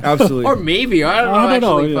 absolutely. or maybe I don't know. I don't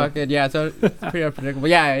know, Actually, yeah. fucking yeah. So it's pretty unpredictable.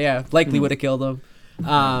 Yeah. Likely would have killed him.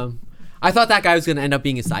 I thought that guy was gonna end up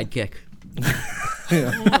being a sidekick.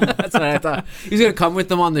 That's what I thought. He was gonna come with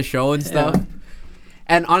them on the show and stuff.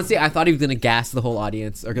 And honestly, I thought he was gonna gas the whole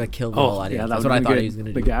audience or gonna kill the whole Oh, audience. yeah, that That's was what I thought good. he was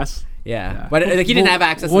gonna The do. gas. Yeah, Yeah. but like he didn't have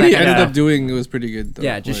access. What to he that kind ended of up doing was pretty good. Though.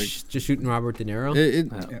 Yeah, Like, just shooting Robert De Niro.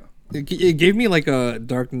 it gave me like a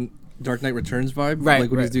Dark Knight Returns vibe, Right,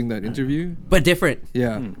 like when he's right. doing that interview. But different.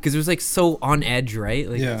 Yeah, Because it was like so on edge, right?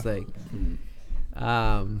 Like Yeah. it's like,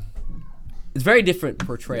 it's very different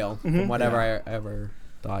portrayal from whatever I ever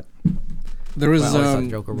thought. there was Well, I always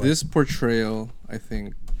thought Joker was. this portrayal. I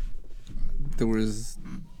think there was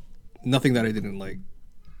nothing that I didn't like,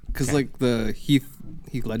 because like the Heath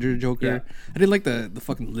Ledger Joker, I didn't like the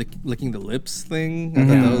fucking licking the lips thing. I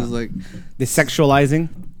thought that was like, The sexualizing.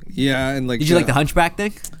 yeah, and like Did you like the Hunchback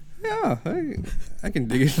thing? Yeah, I can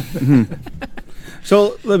dig it.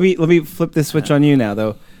 So let me flip this switch on you now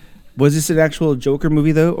though. Was this an actual Joker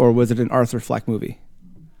movie though, or was it an Arthur Fleck movie?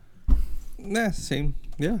 Nah, same.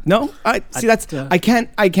 Yeah. No, I see. That's yeah. I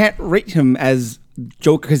can't rate him as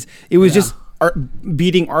Joker because it was just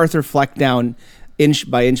beating Arthur Fleck down inch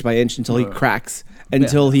by inch by inch until he cracks,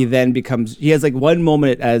 until he then becomes. He has like one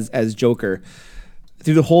moment as Joker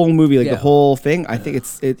through the whole movie, like Yeah. the whole thing. I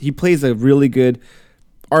think he plays a really good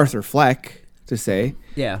Arthur Fleck to say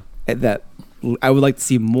Yeah. that. I would like to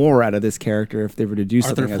see more out of this character if they were to do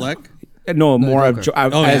Arthur something. Fleck? No, more of Joker.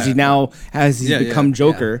 Oh, as yeah. he's Yeah, become yeah.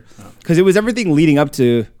 Joker, because it was everything leading up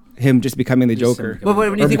to him just becoming the Joker. But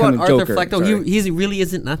when you Or think about becoming Arthur Joker, Fleck, though, sorry. he really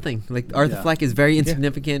isn't nothing. Like Arthur Yeah. Fleck is very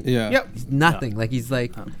insignificant. Yeah. Yep. He's nothing. Like he's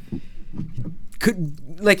like could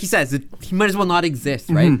like he says he might as well not exist,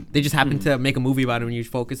 right? They just happen to make a movie about him and you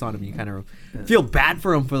focus on him. You kind of feel bad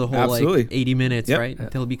for him for the whole Absolutely. like 80 minutes, Yep. right?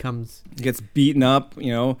 Until he becomes. Gets beaten up,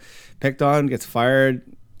 picked on, gets fired.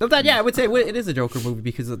 So that I would say it is a Joker movie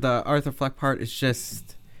because the Arthur Fleck part is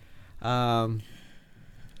just.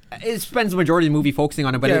 it spends the majority of the movie focusing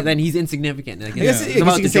on it, but Yeah. then he's insignificant. Like, I guess it's you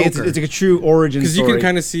about can the say Joker. it's like a true origin Because story. you can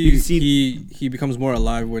kind of see, You can see he becomes more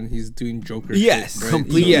alive when he's doing Joker. Yes, shit, right?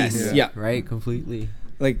 completely. Yes, yeah. Right, completely.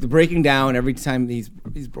 like the breaking down every time he's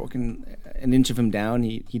broken an inch of him down,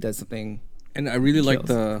 he does something. And I really like Kills.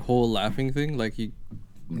 the whole laughing thing. Like he,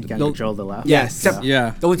 You can't No- control the laugh. Yes. Yeah.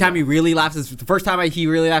 yeah, The only time he really laughs is the first time he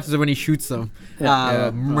really laughs is when he shoots them.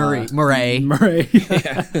 Murray. Murray.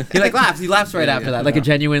 He like laughs. He laughs right after that, like a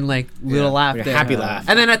genuine like little laugh, Like a there. happy laugh.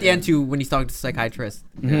 And then at the end too, when he's talking to the psychiatrist,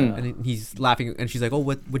 Mhm. and he's laughing, and she's like, "Oh,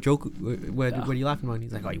 what joke? What are you laughing about?" And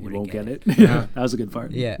he's like, "Oh, you You wouldn't won't get it. Yeah. That was a good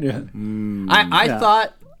part. Yeah. Yeah. I Yeah.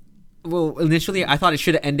 thought. Well, initially, I thought it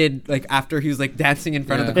should have ended like after he was like dancing in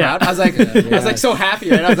front of the Yeah. crowd. I was like, I was like so happy,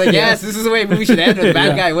 right? I was like, yes, this is the way a movie should end. Where the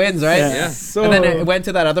bad guy wins, right? Yeah. So And then it went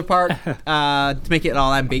to that other part to make it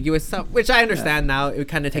all ambiguous stuff, which I understand now. It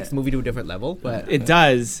kind of takes the movie to a different level, but it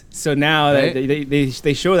does. So now Right? that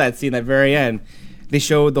they show that scene at the very end, they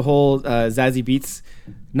showed the whole Zazie Beetz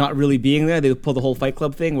not really being there. They pulled the whole Fight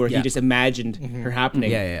Club thing where Yeah. he just imagined her happening.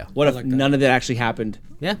 Yeah, yeah, yeah. What if like that. none of it actually happened?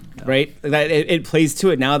 yeah, Right? Like that it plays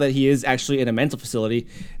to it now that he is actually in a mental facility.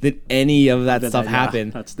 That any of that stuff yeah,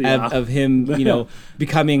 happened that's the, of him,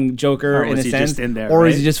 becoming Joker Or in a was he sense, just in there, or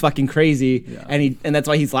is he right? just fucking crazy? Yeah. And that's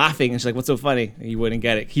why he's laughing. And she's like, "What's so funny?" And you wouldn't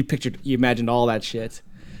get it. He imagined all that shit.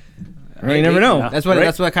 Right? You never know. Yeah. that's what right?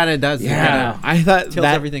 that's what it kind of does. It Yeah, kinda- I thought tilts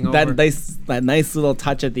that everything that over. nice little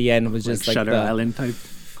touch at the end was Like just like Shutter the, Island type.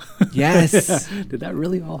 yes, Did that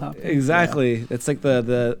really all happen? exactly. It's like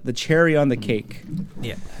the cherry on the cake.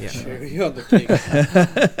 yeah, yeah. yeah.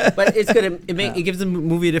 But it's good. It gives the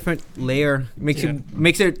movie a different layer. Makes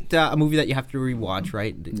it a movie that you have to rewatch,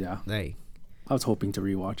 right? Yeah. Like, I was hoping to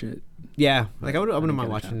rewatch it. yeah. Like I wouldn't mind get a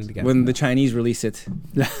watching chance. it again. When the Chinese release it on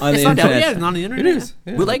it's the not internet. down yet. It's not on the internet. It is.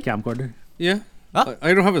 Yeah. We like. Camcorder. Yeah. Oh.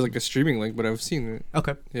 I don't have it like a streaming link, but I've seen it.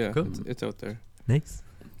 Okay. Yeah, Cool. it's out there. Nice.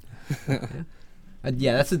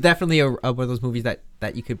 Yeah, that's definitely one of those movies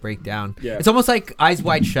that you could break down. Yeah. It's almost like Eyes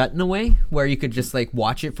Wide Shut in a way, where you could just like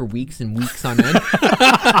watch it for weeks and weeks on end.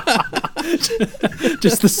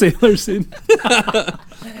 Just the sailor scene.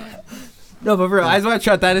 No, but for Eyes Wide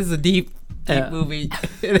Shut, that is a deep Yeah. movie.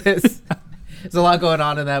 It is. There's a lot going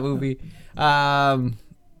on in that movie.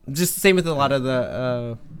 Just the same with a lot of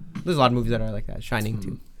the. There's a lot of movies that are like that. Shining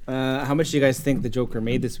too. How much do you guys think the Joker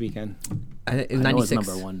made this weekend? It's I know it's 96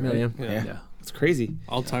 number one, right? million. Yeah. Yeah. It's crazy.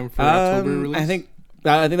 All time for October release. I think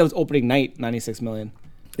that was opening night, 96 million.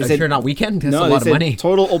 They Are you said- sure not weekend? That's no, a they lot of said money.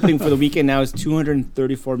 total opening for the weekend now is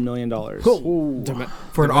 $234 million. For an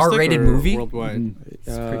Domestic R-rated or movie? worldwide. It's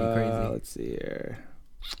pretty crazy. Let's see here.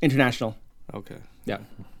 International. Okay, Yeah.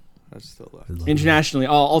 that's still a lot. Internationally,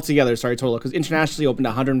 all together, sorry, total. Because internationally opened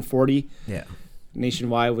 140. Yeah.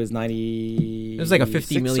 Nationwide was 90. It was like a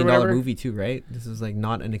 $50 million movie too, right? This is like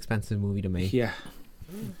not an expensive movie to make. Yeah.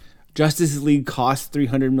 Justice League cost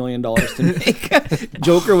 $300 million to make.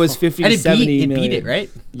 Joker was 50 And to it 70 beat million. it, right?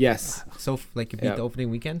 Yes. So like it beat Yeah. the opening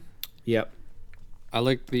weekend. Yep. I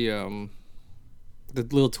like the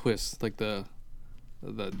little twist, like the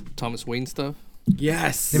Thomas Wayne stuff.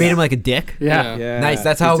 Yes. They made him like a dick. Yeah. Yeah. Nice.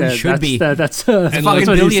 That's how he should be. That's Fucking what he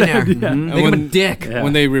billionaire. said, yeah. Mhm. Make him a dick. Yeah.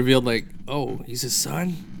 When they revealed like, oh, he's his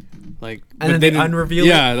son, like, And but then they didn't- unreveal it?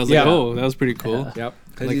 Yeah, I was like, Yeah. oh, that was pretty cool. Yep.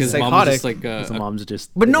 Because Like he's his mom was psychotic. just like, The mom's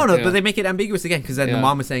just. But no, Yeah. but they make it ambiguous again because then the Yeah.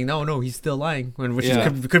 mom is saying, no, he's still lying, which Yeah.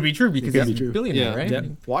 could be true because Could he's be a true. billionaire, Yeah. right? Yep.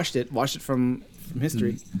 Watched it from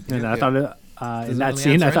history. And I Yeah. thought Doesn't in that really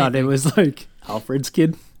scene, I answer thought it anything. was like Alfred's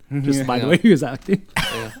kid. Just by the Yeah. way he was acting.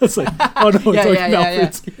 Yeah. It's like, oh no, it's Yeah, like yeah, yeah,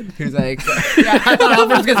 Alfred's kid. He was like, yeah, I thought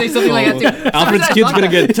Alfred was gonna say something like that too. Alfred's kid's gonna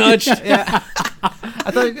get touched. Yeah,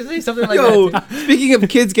 I thought he was gonna say something like Yo, that. Too. speaking of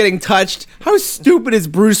kids getting touched, how stupid is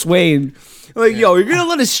Bruce Wayne? Like, yo, you're gonna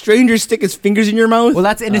let a stranger stick his fingers in your mouth? Well,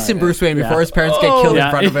 that's innocent Bruce Wayne before Yeah. his parents get Oh. killed in Yeah.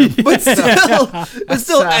 front of him. but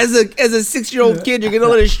still, as a 6-year-old kid, you're gonna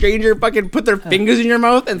let a stranger fucking put their fingers in your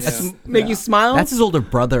mouth and make you smile? That's his older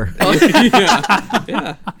brother.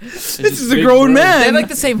 Yeah. this is a grown They man. have like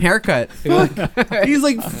the same haircut. He's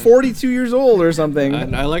like 42 years old or something.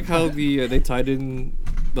 And I like how they tied in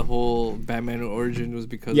the whole Batman origin was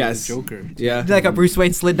because Yes. of the Joker. yeah, Like a Bruce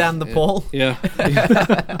Wayne slid down the pole. Yeah.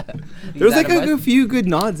 there's like a few good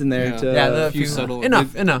nods in there. Yeah. To, Yeah, a the few few subtle-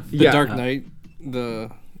 enough. The Yeah. Dark Knight, the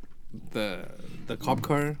cop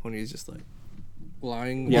car when he's just like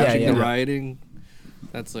lying, Yeah, watching yeah. the rioting.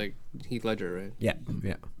 That's like Heath Ledger, right? Yeah,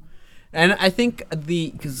 yeah. And I think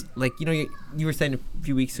because like you were saying a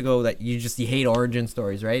few weeks ago that you hate origin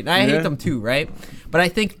stories, right? And I Yeah. hate them too, right? But I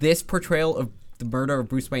think this portrayal of the murder of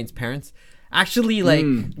Bruce Wayne's parents actually like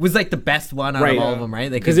was like the best one out Right. of all of them,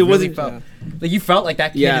 right? Like 'Cause it wasn't- like you felt like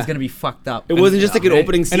that kid Yeah. is gonna be fucked up. It wasn't just like an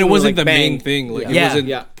opening scene. And it where, wasn't like, the bang. main thing. Like Yeah. it wasn't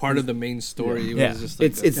Yeah. part of the main story. It Yeah. was just like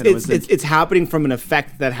It's And it was it's happening from an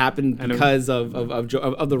effect that happened And it- because of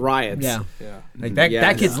the riots. Yeah, yeah. like that Yeah.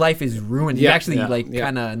 that kid's life is ruined. He Yeah. actually Yeah. like Yeah.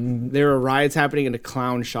 kind of There were riots happening and a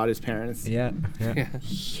clown shot his parents. yeah.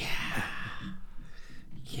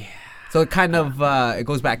 So it kind of it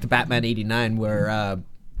goes back to Batman '89 where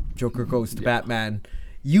Joker goes to Batman,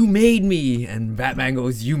 "You made me," and Batman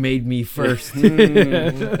goes, "You made me first."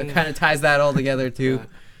 It kind of ties that all together too.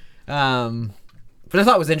 But I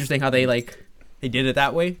thought it was interesting how they did it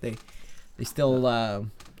that way. They still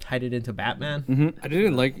tied it into Batman. I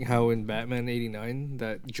didn't like how in Batman '89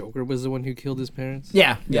 that Joker was the one who killed his parents.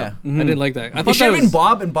 Yeah. I didn't like that. I It thought should that have been was,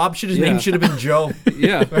 Bob, and Bob his name should have been Joe.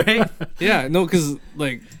 yeah, Right? yeah. No, because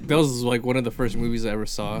like that was like one of the first movies I ever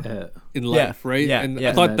saw in life, right? yeah, and yeah.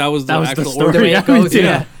 I thought that was the actual story. order. The way it goes, Yeah.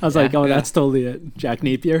 yeah. I was like, oh, that's totally it. Jack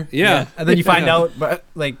Napier. Yeah, And then you find out, but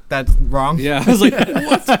like that's wrong. yeah. I was like,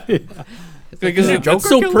 what? Because Did that's Joker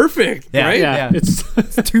so kill him? perfect, Yeah. right? Yeah.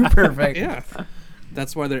 It's Too perfect. Yeah.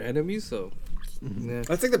 That's why they're enemies. So yeah.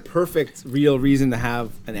 That's like the perfect real reason to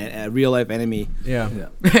have a real life enemy. Yeah.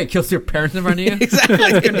 It kills your parents in front of you. Exactly.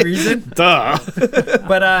 That's a good reason. Duh.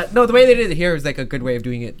 But no, the way they did it here was like a good way of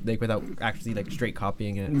doing it, like without actually like straight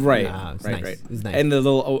copying it. Right. It's Right. nice. Right. It's nice. And the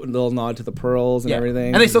little nod to the pearls and yeah.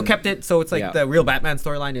 everything. And they still kept it so it's like Yeah. the real Batman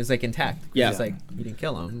storyline is like intact. Yeah. It's like he didn't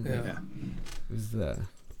kill him. Yeah. Yeah. It was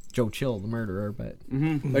Joe Chill, the murderer. But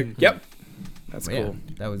Like, yep. That's yeah, cool.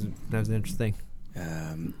 that was interesting.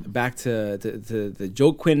 Back to the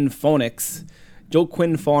Joaquin Phoenix.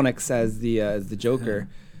 Joaquin Phoenix as the Joker.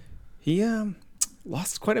 He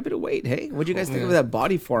lost quite a bit of weight. Hey, what do you guys think of that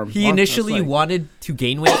body form? He Wow, initially that's like- wanted to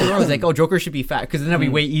gain weight. I was like, "Oh, Joker should be fat because then that'd be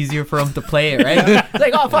way easier for him to play it, right?" It's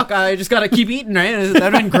like, "Oh fuck, I just gotta keep eating, right?" That'd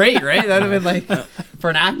have been great, right? That'd have been like, for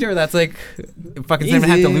an actor, that's like, fucking gonna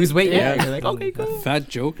have to Easy. lose weight. Yeah, Yeah. you're like, okay, cool. Fat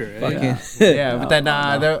Joker. Eh? Fucking- Yeah, but then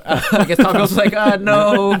I guess Tom Cruise was like,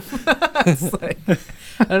 no. It's like,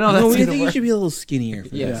 I don't know. No, That's I think you should be a little skinnier.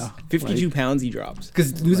 For Yes. this. 52 pounds he drops.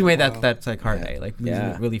 because losing weight that's like hard, eh? Like losing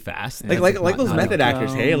Yeah. it really fast. Like That's, like those not- method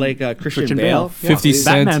actors. Hey, like Christian Bale. 50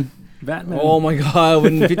 Cent. Batman. Oh my god,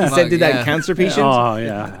 when 50 Cent did that Yeah. cancer patient, Oh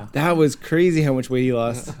yeah. that was crazy how much weight he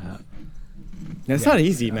lost. It's not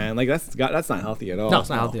easy, man. Like that's not healthy at all. No, it's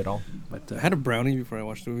not healthy at all. But I had a brownie before I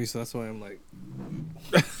watched the movie, so that's why I'm like,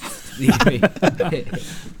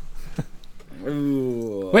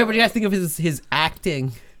 Ooh. Wait, what do you guys think of his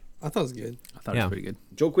acting? I thought it was good. I thought it Yeah. was pretty good.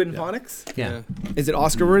 Joaquin Phoenix? Yeah. Is it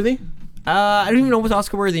Oscar worthy? I don't even know what's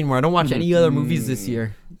Oscar worthy anymore. I don't watch any other movies this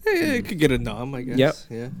year Yeah, it could get a nom, I guess. Yep.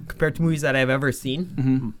 Yeah. compared to movies that I've ever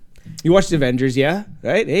seen. You watched Avengers, yeah?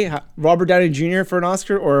 Right? Hey, Robert Downey Jr. for an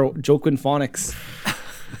Oscar or Joaquin Phoenix?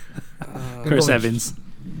 Chris Evans.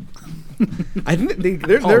 I think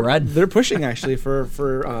they're pushing actually for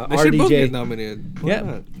They should both get RDJ. nominated. Why Yeah.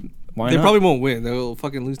 not? Why They not? probably won't win. They'll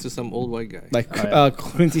fucking lose to some old white guy. Like Oh, yeah.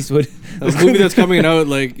 Clint Eastwood. A movie that's coming out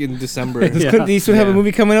like in December. Does Yeah. Clint Eastwood have a Yeah.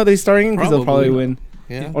 movie coming out that he's starring in? Because he'll probably Probably. win.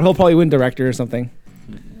 Yeah. Or he'll probably win director or something.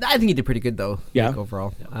 I think he did pretty good though. Yeah. like,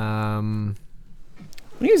 overall. I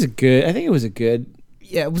think it was a good.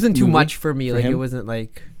 Yeah, it wasn't too Movie much for me. for Like him? it wasn't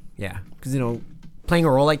like because playing a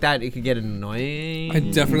role like that it could get annoying. I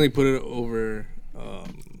definitely put it over.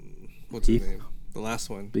 What's his Heath? name? The last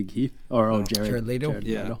one. Big Heath. Or No. Jared. Jared Leto?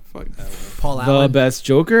 Yeah. Leto. Fuck that one. Paul The Allen. best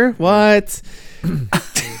Joker? What?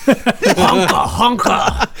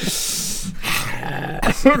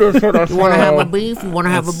 You wanna have a beef? You wanna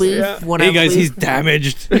have a beef? yeah. You wanna Hey have a guys, beef? he's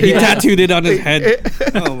damaged. He tattooed it on his head.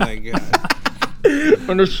 Oh my god.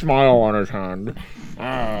 And a smile on his hand.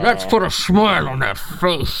 Let's put a smile on that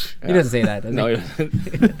face. He doesn't say that. Does No. he?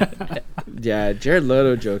 Yeah, Jared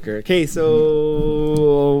Leto Joker. Okay,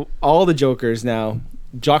 so all the Jokers now.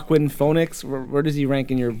 Joaquin Phoenix, where does he rank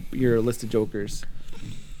in your list of Jokers?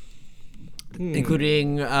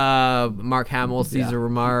 Including Mark Hamill, Caesar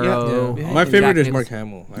Romero. Yeah. My and favorite Jack is Nicholson. Mark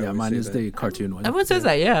Hamill. I Yeah, always mine say is that. the cartoon one. Everyone says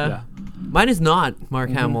that, yeah. Mine is not Mark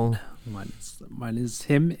Hamill. Mine is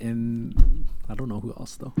him and I don't know who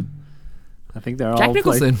else though. I think they're Jack all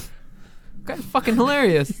Nicholson. Guy's fucking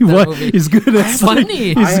hilarious. Like, that what? movie. He's good as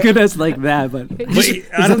Funny. He's good as like that, but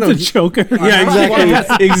I don't know. The Joker. Yeah,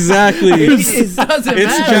 exactly. Exactly. It doesn't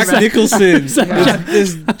It's matter. Jack Nicholson.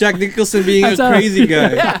 It's Jack Nicholson being a That's how- crazy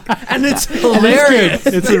guy. Yeah, and it's hilarious.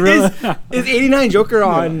 It's a real. Is 89 Joker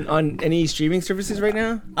on any streaming services right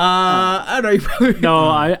now? I don't know. You probably No,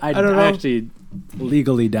 I don't know. actually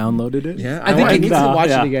legally downloaded it. Yeah, I think I you need can- to watch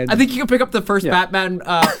yeah. it again. I think you can pick up the first Yeah. Batman,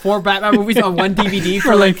 4 Batman movies on one DVD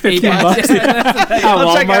for like 15 $8. bucks. At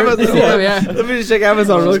I'll check Walmart. Amazon. Yeah. Let me just check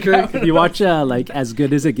Amazon real quick. You watch like As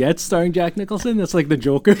Good as It Gets, starring Jack Nicholson. That's like the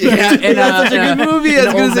Joker. Yeah, In, that's such a good movie. As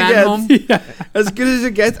an good old as it man gets. home. Yeah. As good as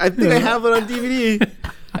it gets. I think I have it on DVD.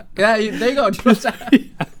 Yeah, there you go. Fuck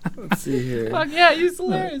Let's see here. yeah, he's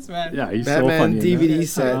hilarious, man. Yeah, he's Batman so funny. in DVD that.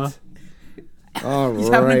 set. All He's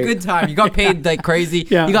having a right. good time. You got paid like crazy.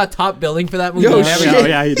 Yeah. You got top billing for that movie. Yo, and shit. everything.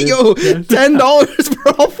 Yeah, he did. Yo, $10 for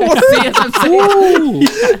all 4. See, that's what I'm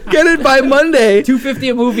saying. Get it by Monday.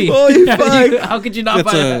 $250 a movie. Holy fuck. How could you not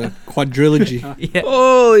That's buy a that? quadrilogy. Yeah.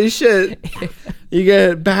 Holy shit. You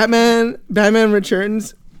get Batman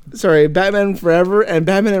Returns, Batman Forever, and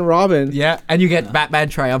Batman and Robin. Yeah, and you get Batman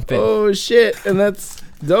Triumphant. Oh shit, and that's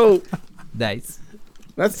dope. Nice.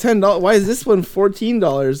 That's $10. Why is this one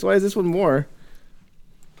 $14? Why is this one more?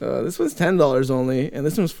 This one's $10 only, and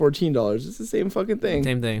this one's $14. It's the same fucking thing.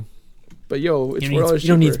 Same thing. But yo, it's You don't, $4 need, you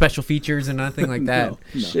don't need cheaper. special features or nothing like that.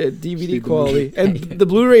 No. Shit, DVD Stupid quality, and the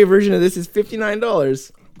Blu-ray version of this is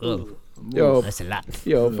 $59. Ugh, Yo, that's a lot.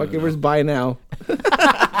 fucking, where's buy now?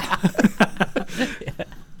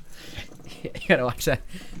 You gotta watch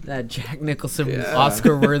that Jack Nicholson Yeah.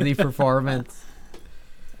 Oscar-worthy performance.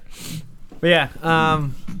 But yeah.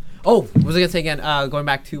 Oh, what was I gonna say again? Going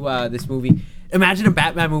back to this movie. Imagine a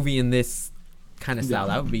Batman movie in this kind of style.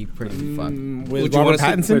 That would be pretty fun. With Would you Robert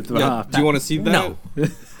wanna see- Pattinson? With, Yeah. Do you want to see that? No,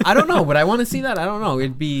 I don't know, but I want to see that. I don't know.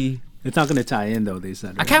 It'd be. It's not going to tie in though. They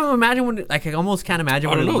said. I right? can't imagine what. Like, I almost can't imagine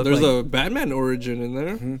I what don't it know. would There's look like. a Batman origin in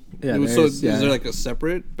there. Yeah, So there's- is yeah. there like a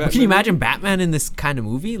separate Batman? Can you imagine Batman in this kind of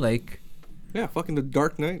movie? Like, Yeah, fucking The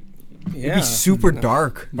Dark Knight. it'd be super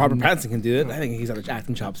dark. Robert Pattinson can do it. I think he's got the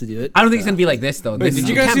acting chops to do it. I don't think it's gonna be like this though. Wait, This- did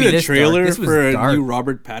you it guys can't see be the this dark. trailer This was for a dark. new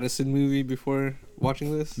Robert Pattinson movie before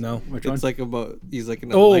watching this? No. Which It's one? like about he's like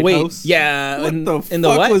in a Oh lighthouse. wait, yeah. What in the in fuck the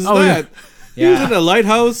what? was Oh, that? He was Yeah. in a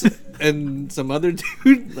lighthouse and some other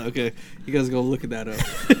dude. Okay, you guys go look at that up.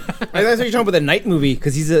 I thought you were talking about the Knight movie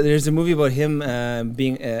because there's a movie about him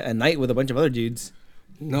being a knight with a bunch of other dudes.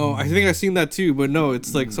 No, I think I've seen that too, but no,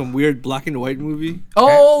 it's like some weird black and white movie.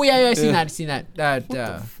 Oh yeah, I seen Yeah. that. I seen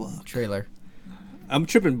that fuck? trailer. I'm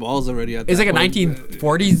tripping balls already at It's that like a point.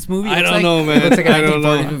 1940s movie. I looks don't like. know, man. It looks like a I don't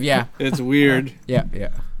 1940s know. movie. Yeah, It's weird. yeah, yeah,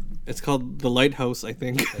 It's called The Lighthouse, I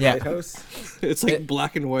think. yeah. Lighthouse. It's like It-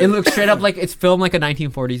 black and white. It looks straight up like it's filmed like a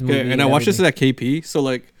 1940s movie. Okay, and I watched this everything. at KP.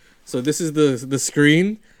 So this is the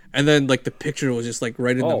screen, and then like the picture was just like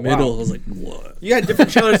right in Oh, the middle. wow. I was like, what? You had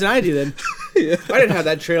different trailers than I do then. I didn't have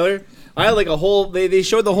that trailer. I had like a whole. They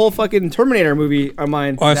showed the whole fucking Terminator movie on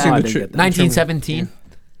mine. Oh, I've No, seen I the didn't trailer. get that. 1917.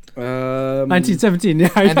 1917. Yeah,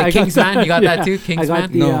 And the I got Kingsman, that. you got that Yeah. too? I Kingsman?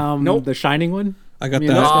 got the No. Nope. the Shining one. I got You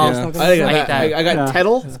that. know, Oh, yeah. it's not I got I that. hate that. I got Yeah.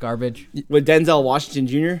 Tettle It's garbage. with Denzel Washington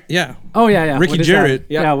Jr. Yeah. Oh yeah. Ricky What is Jarrett.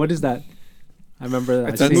 that? Yeah. Yeah. What is that? I remember that.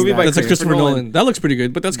 It's a That's, movie by that's like Christopher Christopher Nolan. Nolan. That looks pretty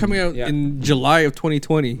good, but that's coming out Yeah. in July of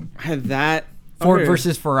 2020. I had that. Ford Okay.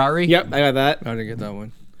 versus Ferrari. Yep, I got that. I didn't get that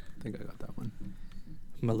one. I think I got that one.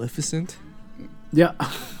 Maleficent. Yeah,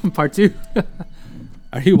 part 2.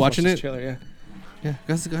 Are you watching Watch this it? Trailer, yeah. Yeah,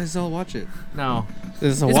 guys, all watch it. No,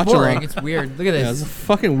 It's a it's watch boring. along. It's weird. Look at Yeah, it's this. a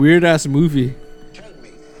fucking weird ass movie.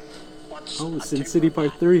 Oh, Sin City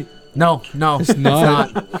Part 3. No, It's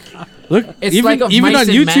not. Look, It's even like a even Mice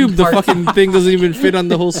on and Men YouTube, the part- fucking thing doesn't even fit on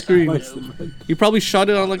the whole screen. He probably shot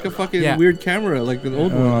it on like a fucking Yeah. weird camera, like an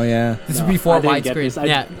old one. Oh yeah. This is before I didn't get widescreen. this.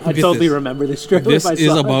 Yeah, I Look at totally this. remember this trailer. This if I is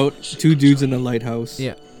saw it. about two dudes in a lighthouse.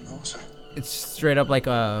 yeah. It's straight up like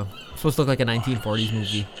a supposed to look like a 1940s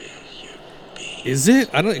movie. Is it?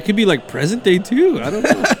 I don't. It could be like present day too. I don't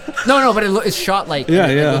know. No, but it's shot like Yeah,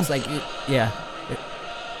 it yeah. looks like yeah.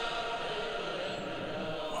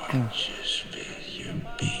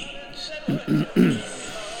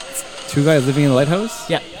 Two guys living in a lighthouse.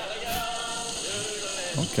 Yeah.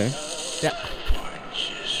 Okay. Yeah.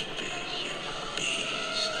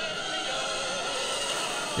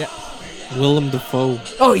 Willem Dafoe.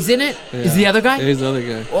 Oh, he's in it. Is the other guy? Yeah, he's the other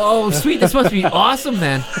guy. Oh, sweet. This must be awesome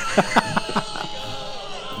then.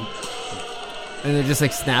 And they're just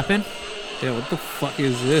like snapping. Yeah, what the fuck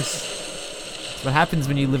is this? That's what happens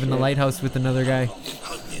when you live in the lighthouse with another guy.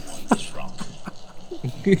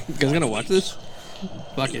 You guys gonna watch this?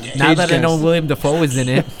 Fucking. Now Cage that I know Cast. William Dafoe is in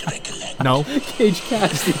it. No. Cage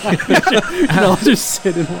Cast. And I'll just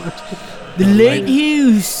sit and watch it. The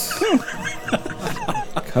Lake House.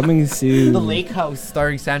 Coming soon. The Lake House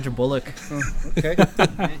starring Sandra Bullock. Okay.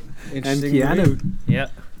 And Keanu. Yeah.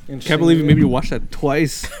 Can't believe you made me watch that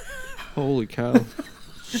twice. Holy cow. In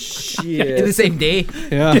the same day.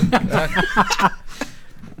 Yeah.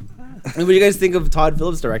 What do you guys think of Todd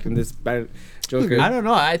Phillips directing this bad Joker? I don't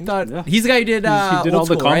know. I thought Yeah. he's the guy who did. he did Old all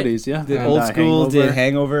the School, right? comedies, yeah. Did And, Old School, Hangover. did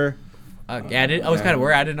Hangover. I was kind of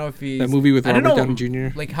worried. I didn't know if he That movie with I don't Robert know, Downey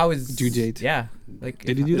Jr. Like how is Due date. Yeah, like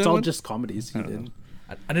Did he do It's that all one? just comedies he I don't did. know.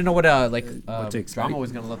 I didn't know what to drama expect.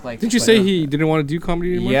 was gonna look like. Didn't you but, say he didn't want to do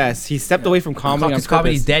comedy anymore? Yes, he stepped away from comedy on Because purpose.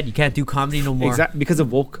 comedy's dead. You can't do comedy no more. Exactly, because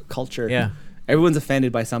of woke culture. Yeah, Everyone's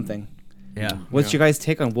offended by something. yeah. What's your guys'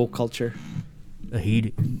 take on woke culture? I hate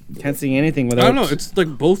it. Can't see anything without. I don't know. It's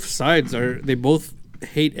like both sides they both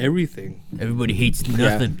hate everything. Everybody hates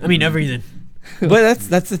nothing. I mean everything. But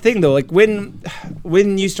that's the thing though. Like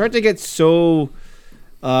when you start to get so,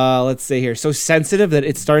 let's say here, so sensitive that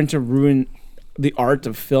it's starting to ruin the art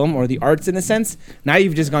of film or the arts in a sense. Now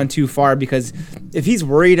you've just gone too far, because if he's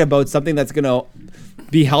worried about something that's gonna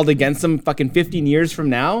be held against him fucking 15 years from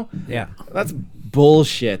now, Yeah, that's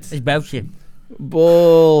bullshit. it's bullshit.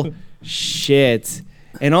 Bullshit.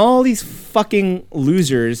 And all these fucking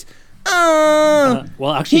losers.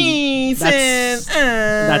 Well, actually, He that's-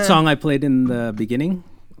 said, that song I played in the beginning.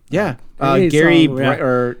 Yeah. Hey, Gary song, yeah.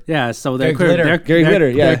 or Yeah, so they're Gary Glitter. Gary Glitter,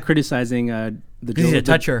 yeah. they're criticizing the Because he's a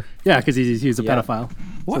toucher. Yeah, because he's a Yeah. pedophile.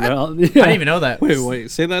 What? So I didn't even know that. Wait,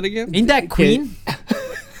 say that again. Ain't that Queen?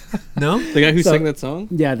 No. The guy who So- sang that song?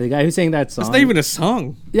 Yeah, the guy who sang that song. That's not even a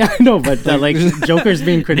song. Yeah, I know, but like Joker's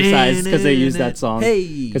being criticized because they use that song.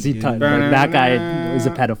 Hey. Because that guy is a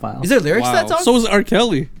pedophile. Is there lyrics to that song? So was R.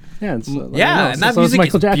 Kelly. Yeah, it's, like, yeah, no, and so that is music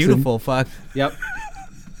Michael is Jackson. beautiful. Fuck. Yep.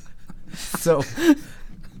 So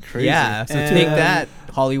Crazy. yeah. So And- take that,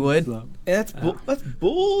 Hollywood. That's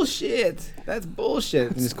bullshit. That's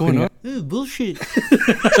bullshit. What's going on? Ooh, bullshit.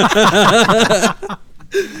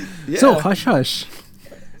 Yeah. So hush hush.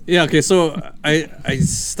 Yeah, okay, so I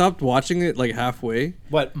stopped watching it like halfway.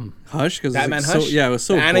 what? Hush, because Batman so, Hush? yeah, it was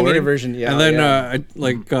so The animated boring. version, yeah, And then yeah.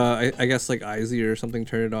 I guess like Izzy or something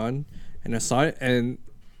turned it on, and I saw it, and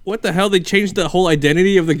what the hell? They changed the whole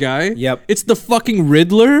identity of the guy. Yep. It's the fucking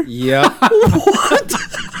Riddler. Yep.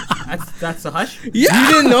 That's a hush. Yeah.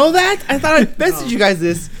 You didn't know that? I thought I messaged you guys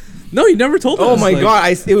this. No, you never told us. Oh my like,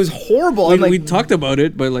 god, it was horrible. We, I'm like, we talked about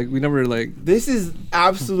it, but like we never like. this is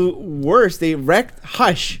absolute worst. They wrecked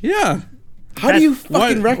Hush. Yeah. How do you Why,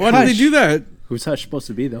 fucking wreck why Hush? did they do that? Who's Hush supposed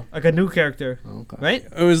to be though? Like a new character, Okay. right?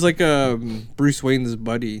 It was like Bruce Wayne's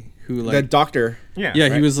buddy who The like doctor. yeah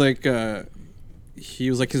right. he was like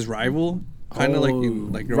his rival, kind of like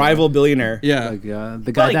in, like Rival billionaire. Yeah, Like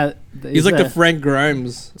the guy that he's like the Frank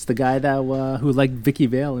Grimes. It's the guy that who liked Vicky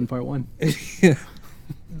Vale in part 1.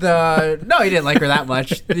 No, he didn't like her that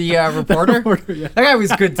much. The reporter. Yeah. That guy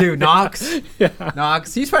was good too. Knox. Yeah.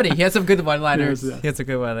 Knox. He's funny. He had some good one-liners. Yes, yeah. He had some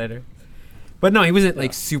good one-liner. But no, he wasn't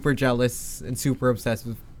like super jealous and super obsessed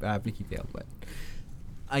with Vicky Vale. But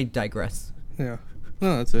I digress. Yeah,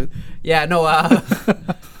 no, that's it. Yeah, no.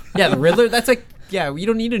 Yeah, the Riddler. That's like, yeah, you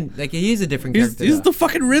don't need to like. He's a different character. He's the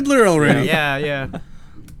fucking Riddler already. yeah.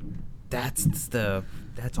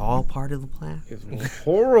 That's all part of the plan. It was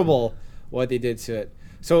horrible what they did to it.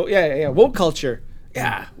 So yeah, woke culture.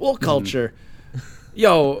 Yeah, woke culture.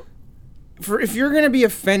 Yo, if you're gonna be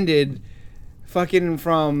offended, fucking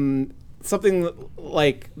from something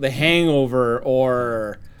like The Hangover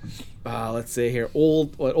or let's say here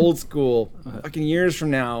old school, fucking years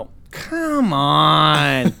from now. Come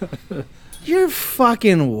on, you're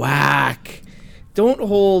fucking whack. Don't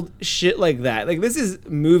hold shit like that. Like, this is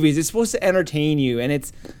movies. It's supposed to entertain you, and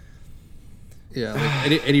it's Yeah,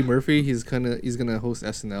 like Eddie Murphy. He's gonna host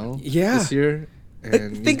SNL. Yeah. This year,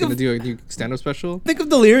 and he's think gonna of- do a new stand-up special. think of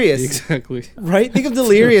Delirious. Exactly. Right? Think of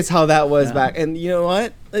Delirious, how that was back. And you know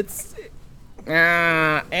what? It's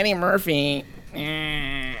Eddie Murphy.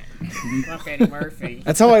 Fuck Eddie Murphy.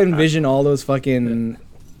 That's how I envision all those fucking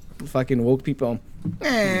woke people. He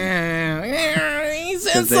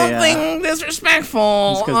said 'Cause they, something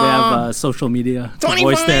disrespectful. Because they have social media to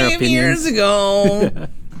voice their 25 years opinions. ago.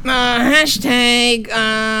 Hashtag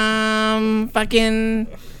fucking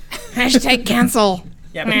hashtag cancel.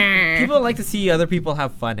 Yeah, people like to see other people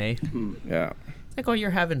have fun, eh? Yeah. It's like, oh, you're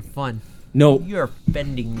having fun. No. You're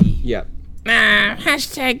offending me. Yeah.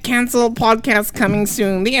 Hashtag cancel podcast coming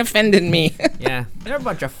soon. They offended me. Yeah, they're a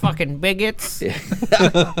bunch of fucking bigots.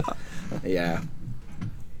 Yeah.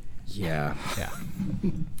 Yeah.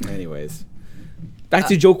 Anyways, back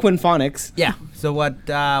to Joe Quinn Phonics. Yeah. So what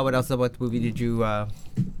else about the movie did you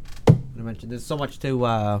mention? There's so much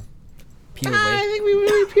to peel I away. think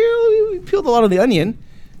we peeled a lot of the onion.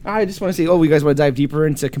 I just want to say, you guys want to dive deeper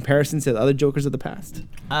into comparisons to the other Jokers of the past?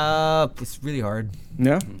 It's really hard.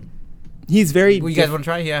 No. He's very. Well, you guys want to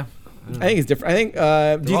try? Yeah. I think it's different. I think. Do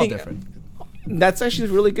They're you all think different. that's actually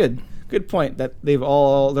really good? good point that they're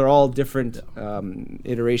all different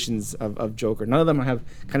iterations of Joker. None of them have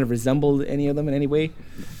kind of resembled any of them in any way.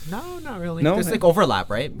 No, not really. No? There's like overlap,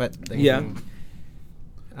 right? But like, Yeah.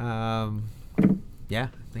 Yeah.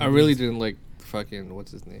 I really didn't like fucking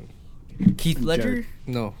what's his name? Keith Ledger Jared.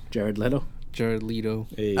 No, Jared Leto. Jared Leto.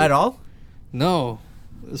 at all? No,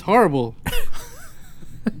 it's horrible.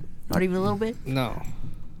 Not even a little bit. No,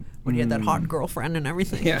 When you had that hot girlfriend and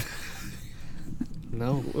everything. Yeah.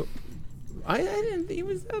 no. I didn't think it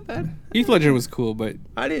was that bad. Heath Ledger was cool, but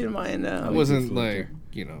I didn't mind. it wasn't like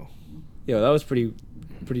you know. Yo, that was pretty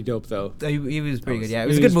dope though. He was pretty That good. was- Yeah, it he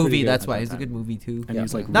was a was good pretty movie. good That's at why that it's a time. good movie too. And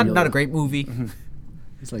he's like Not real, not a great movie.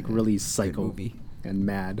 He's like really psycho movie. and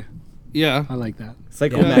mad. Yeah, I like that.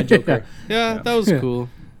 Psycho Yeah. Mad Joker. yeah, that was cool.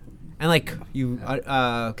 And like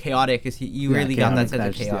chaotic is you really got that chaotic, sense of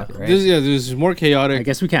that's- chaos, yeah. right? There's more I chaotic.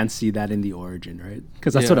 guess we can't see that in the origin, right?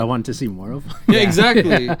 Because that's Yeah. what I want to see more of. Yeah,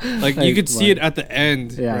 exactly. Like you Like, could see what? it at the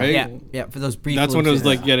end, Yeah. right? yeah. For those brief. That's when it was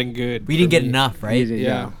glimpses. like getting good. we for didn't get me. enough, right? Yeah.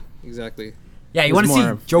 Yeah, exactly. Yeah, you It want was to see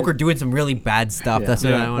more of- Joker doing some really bad stuff. Yeah. That's what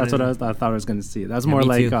Yeah, I wanted. That's what I thought I was going to see. That's Yeah, more me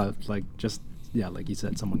like too. just like you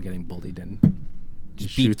said, someone getting bullied and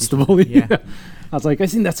just beat shoots the bully. Yeah. I was like, I've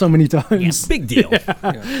seen that so many times. Yeah, big deal.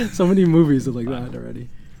 Yeah. So many movies are like that already.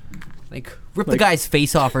 Like rip the Like- guy's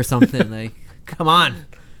face off or something. Like, come on.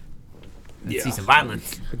 Let's Yeah. see some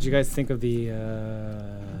violence. What did you guys think of the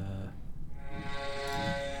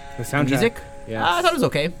soundtrack? Music? Yeah. I thought it was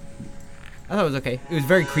okay. I thought it was okay. It was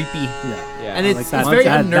very creepy, Yeah. Yeah. and it's Like that. very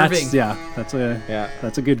That's- unnerving. Yeah,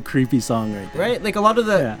 that's a good creepy song right there. Right? Like a lot of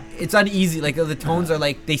the, Yeah. it's uneasy. Like the tones are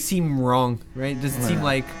like they seem wrong. Right? It doesn't seem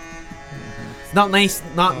like it's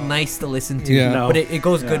not nice to listen to. Yeah. No. But it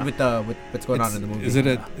goes good Yeah. with what's going on in the movie. Is it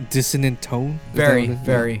a dissonant tone? Is that very, what it is?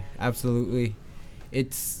 very, absolutely.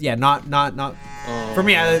 It's not for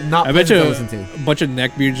me. Not I bet pleasant you to listen to. a bunch of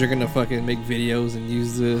neckbeards are gonna fucking make videos and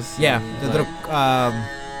use this. Yeah, and, the like, little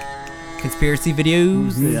conspiracy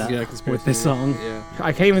videos. Yeah. conspiracy With this theory. song. Yeah.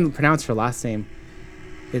 I can't even pronounce her last name.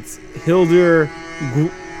 It's Hildur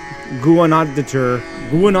Guanadatur.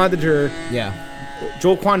 Yeah,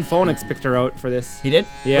 Joel Quan Phoenix picked her out for this. he did.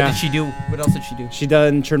 Yeah. What did she do? What else did she do? She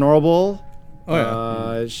done Chernobyl.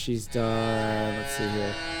 Oh yeah. She's done. Let's see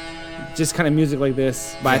here. Just kind of music like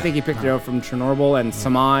this, but I think he picked her out from Chernobyl and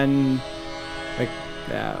Saman. Like,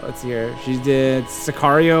 yeah. Let's see here. She did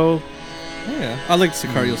Sicario. Oh, yeah. I like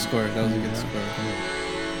Sicario's score. That was a good score.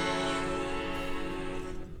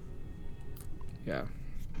 Yeah.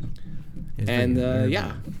 And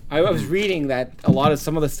yeah, I was reading that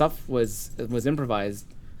some of the stuff was improvised.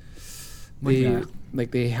 They, like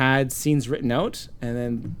they had scenes written out, and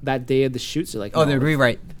then that day of the shoots, they're like, Oh, they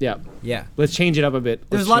rewrite. yeah, Yeah. let's change it up a bit.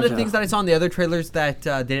 There's a lot of things that I saw in the other trailers that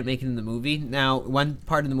didn't make it in the movie. Now, one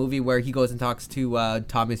part in the movie where he goes and talks to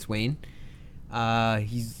Thomas Wayne.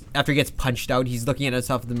 He's after he gets punched out, he's looking at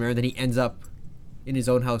himself in the mirror. Then he ends up in his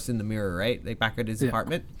own house in the mirror, right? Like back at his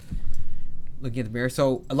apartment, looking at the mirror.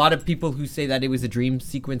 So a lot of people who say that it was a dream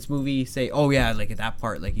sequence movie say, "Oh yeah, like at that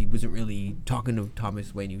part, like he wasn't really talking to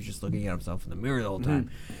Thomas Wayne. He was just looking at himself in the mirror the whole time."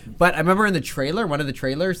 But I remember in the trailer, one of the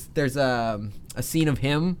trailers, there's a scene of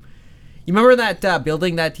him. You remember that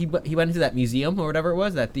building that he went into, that museum or whatever it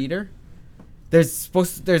was, that theater? There's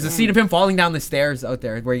a scene of him falling down the stairs out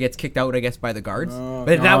there where he gets kicked out, I guess, by the guards.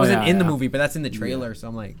 But that wasn't in the movie, but that's in the trailer. So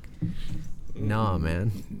I'm like, nah,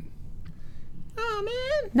 man. Nah,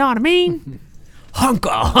 man. Know what I mean?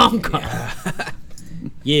 Honka.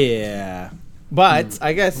 Yeah, but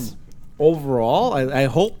I guess overall, I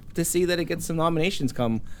hope to see that it gets some nominations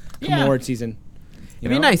come Yeah. award season. You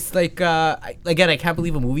It'd be know? nice. Like, again, I can't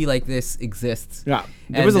believe a movie like this exists. Yeah,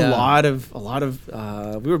 there And, was a lot of.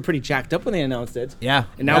 We were pretty jacked up when they announced it, Yeah.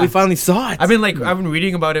 and now we finally saw it. I've been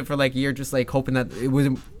reading about it for like a year, just like hoping that it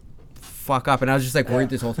wouldn't fuck up, and I was just like worried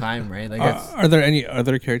this whole time, right? Like, that's, Are there any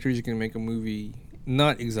other characters you can make a movie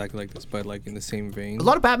not exactly like this, but like in the same vein? a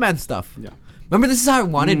lot of Batman stuff. Yeah. Remember, this is how I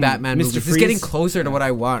wanted Batman Mr. movies. This is getting Freeze. closer to what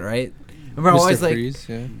I want, right? Remember, I Mr. always like Freeze,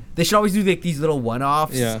 yeah. they should always do like these little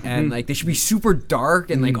one-offs, Yeah. and like they should be super dark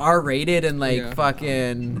and like R-rated and like Yeah.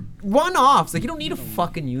 fucking one-offs. Like you don't need a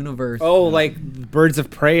fucking universe. Oh, like Birds of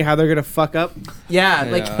Prey, how they're gonna fuck up. Yeah,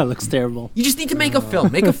 like Yeah. That looks terrible. you just need to make a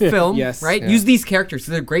film. Make a film, Yes. right? Yeah. Use these characters.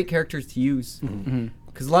 They're great characters to use.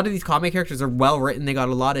 Because a lot of these comic characters are well written. They got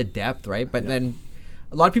a lot of depth, right? But then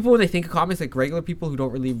a lot of people, when they think of comics, like regular people who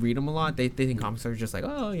don't really read them a lot, they think comics are just like,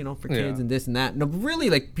 oh, you know, for kids Yeah. and this and that. No, but really,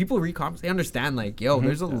 like people read comics, they understand, like, yo,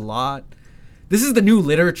 there's a lot. This is the new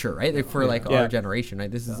literature, right? Like, for like Yeah. our generation,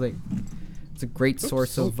 right? This is like, it's a great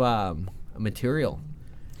source of material.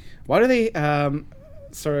 Why do they?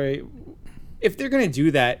 Sorry, if they're gonna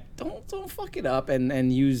do that, don't fuck it up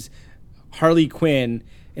and use Harley Quinn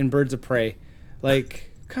in Birds of Prey.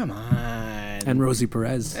 Like, come on. And Rosie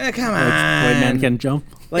Perez. Come White on. man can jump.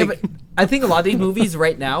 Like, Yeah, but I think a lot of these movies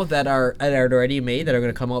right now that are already made, that are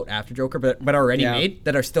going to come out after Joker, but are already Yeah. made,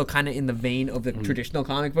 that are still kind of in the vein of the traditional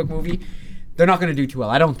comic book movie, they're not going to do too well.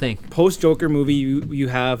 I don't think. post Joker movie, you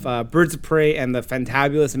have Birds of Prey and the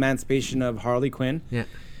Fantabulous Emancipation of Harley Quinn. Yeah.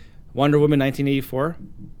 Wonder Woman 1984.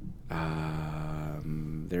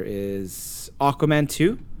 There is Aquaman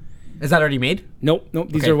 2. Is that already made? Nope.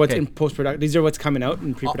 These Okay, are what's okay. in post production. These are what's coming out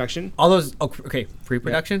in pre-production. All those. Oh, okay.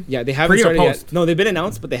 Pre-production. Yeah, they haven't Pre or started post? yet. No, they've been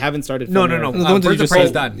announced, but they haven't started. No. filming yet. The ones that you Birds of just Prey is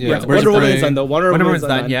said. done. Yeah, Birds of Birds Wonder of Woman Prey. is done though. Wonder Woman's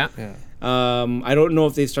done. Yeah. Yeah. I don't know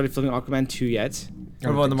if they started filming Aquaman 2 yet. What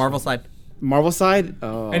about on the Marvel side? Marvel side.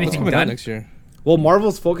 Anything Coming out done? next year. Well,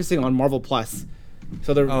 Marvel's focusing on Marvel Plus,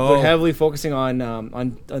 so they're Oh. heavily focusing on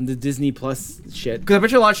the Disney Plus shit. Because I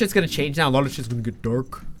bet you a lot of shit's going to change now. A lot of shit's going to get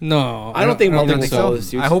dark. No, I don't think Marvel will so. follow this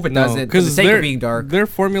suit. I hope it No, doesn't. For the because sake of being dark. their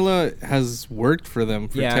formula has worked for them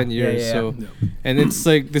for Yeah, 10 yeah, years. yeah. So, and it's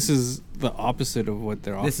like this is the opposite of what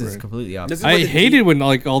they're offering. This is completely opposite. This is I what the hated when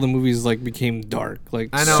like all the movies like became dark, like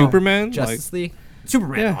I know. Superman, Justice League.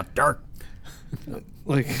 Superman. Yeah. Oh, dark.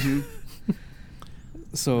 like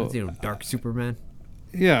so. You know, dark Superman.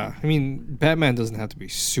 Yeah, I mean, Batman doesn't have to be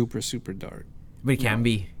super dark. But it can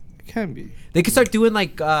be. It can be. They could start doing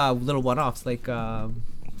like little one-offs, like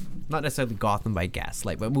not necessarily Gotham by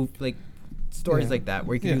Gaslight, but like stories Yeah. like that,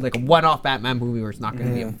 where you can Yeah. do like a one-off Batman movie where it's not going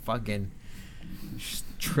to be a Yeah. fucking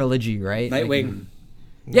trilogy, right? Nightwing.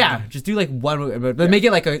 Like, yeah, just do like one, but make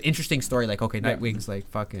it like an interesting story. Like, okay, Nightwing's like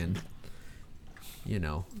fucking, you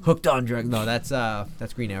know, hooked on drugs. No,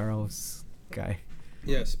 that's Green Arrow's guy,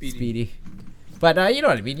 Yeah, Speedy. But you know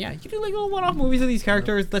what I mean? Yeah, you can do like little one-off movies of these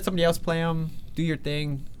characters. Let somebody else play them. Do your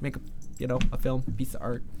thing. Make a film, piece of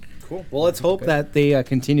art. Cool. Well, let's hope that they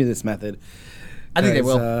continue this method. I think they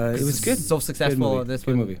 'Cause, will. it was good. So successful. Good This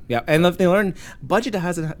good one. movie. Yeah, and if they learn, budget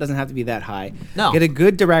doesn't have to be that high. No. Get a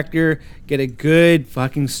good director, get a good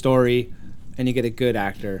fucking story, and you get a good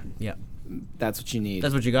actor. Yeah, That's what you need.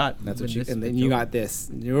 that's what you got. That's what With you, this and then with you Joker. got this.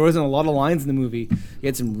 There wasn't a lot of lines in the movie. You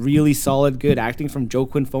had some really solid, good acting from Joe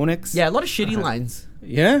Quinn Phoenix. Yeah, a lot of shitty lines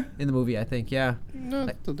Yeah. in the movie. I think. Yeah,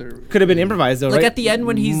 Could have been improvised though, like right? at the end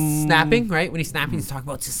when he's snapping, right? When he's snapping, he's talking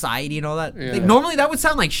about society and all that. Yeah. Like, normally that would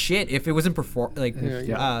sound like shit if it wasn't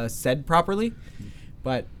Yeah. said properly.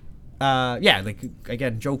 But yeah, like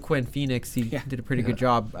again, Joe Quinn Phoenix, he did a pretty good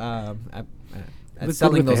job at Looked good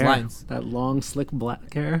selling with the those hair. lines. That long, slick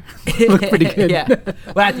black hair. Looked pretty good. Yeah,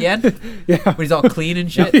 but at the end, Yeah. when he's all clean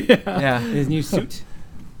and shit. Yeah. His new suit.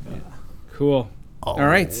 Cool. All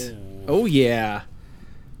right. Oh yeah.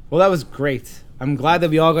 Well, that was great. I'm glad that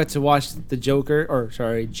we all got to watch the Joker.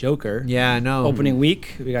 Yeah, I know. Opening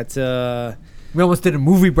week. We got to. We almost did a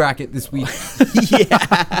movie bracket this week.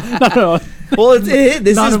 No, Well,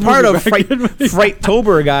 this Not is a part movie of bracket.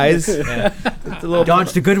 Frighttober, guys. It's a little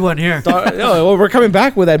Dodged a good one here. No, well, we're coming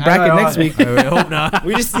back with that bracket next week. I hope not.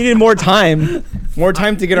 We just needed more time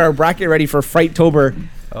to get our bracket ready for Frighttober.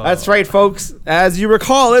 That's right, folks. As you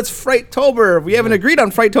recall, it's Frighttober. We haven't agreed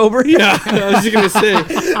on Frighttober. Yeah, I was just gonna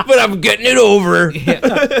say. But I'm getting it over.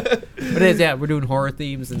 But it is, yeah, we're doing horror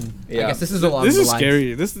themes, and I Yeah. guess this is along This the is lines.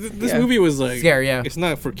 scary. This Yeah. movie was like Scary, yeah. It's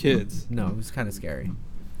not for kids. No, it was kind of scary.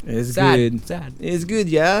 It's Sad. good. Sad. It's good,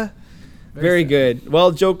 yeah. Very sad. good.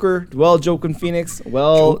 Well, Joker. Well, Joaquin Phoenix.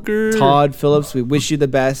 Well, Joker. Todd Phillips. We wish you the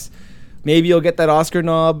best. Maybe you'll get that Oscar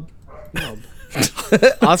knob.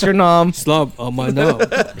 Oscar nom. Slob on my knob.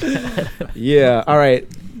 Yeah. All right.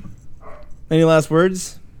 Any last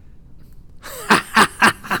words?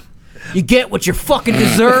 You get what you fucking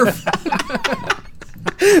deserve.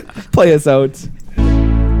 Play us out.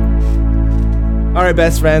 All right,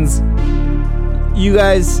 best friends. You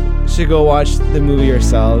guys should go watch the movie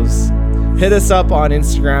yourselves. Hit us up on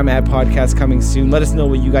Instagram at Podcast Coming Soon. Let us know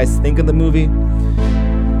what you guys think of the movie.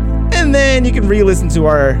 And then you can re-listen to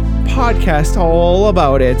our podcast all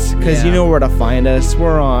about it, because you know where to find us.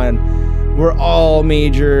 We're all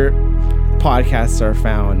major podcasts are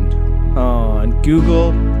found on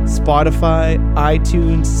Google, Spotify,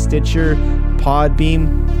 iTunes, Stitcher,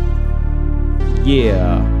 Podbeam.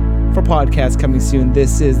 Yeah. For Podcast Coming Soon,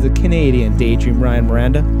 this is the Canadian Daydream, Ryan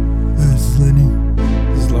Miranda. This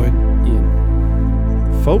is Lloyd.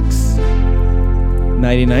 Folks,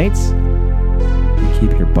 nighty nights.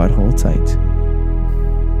 Keep your butthole tight.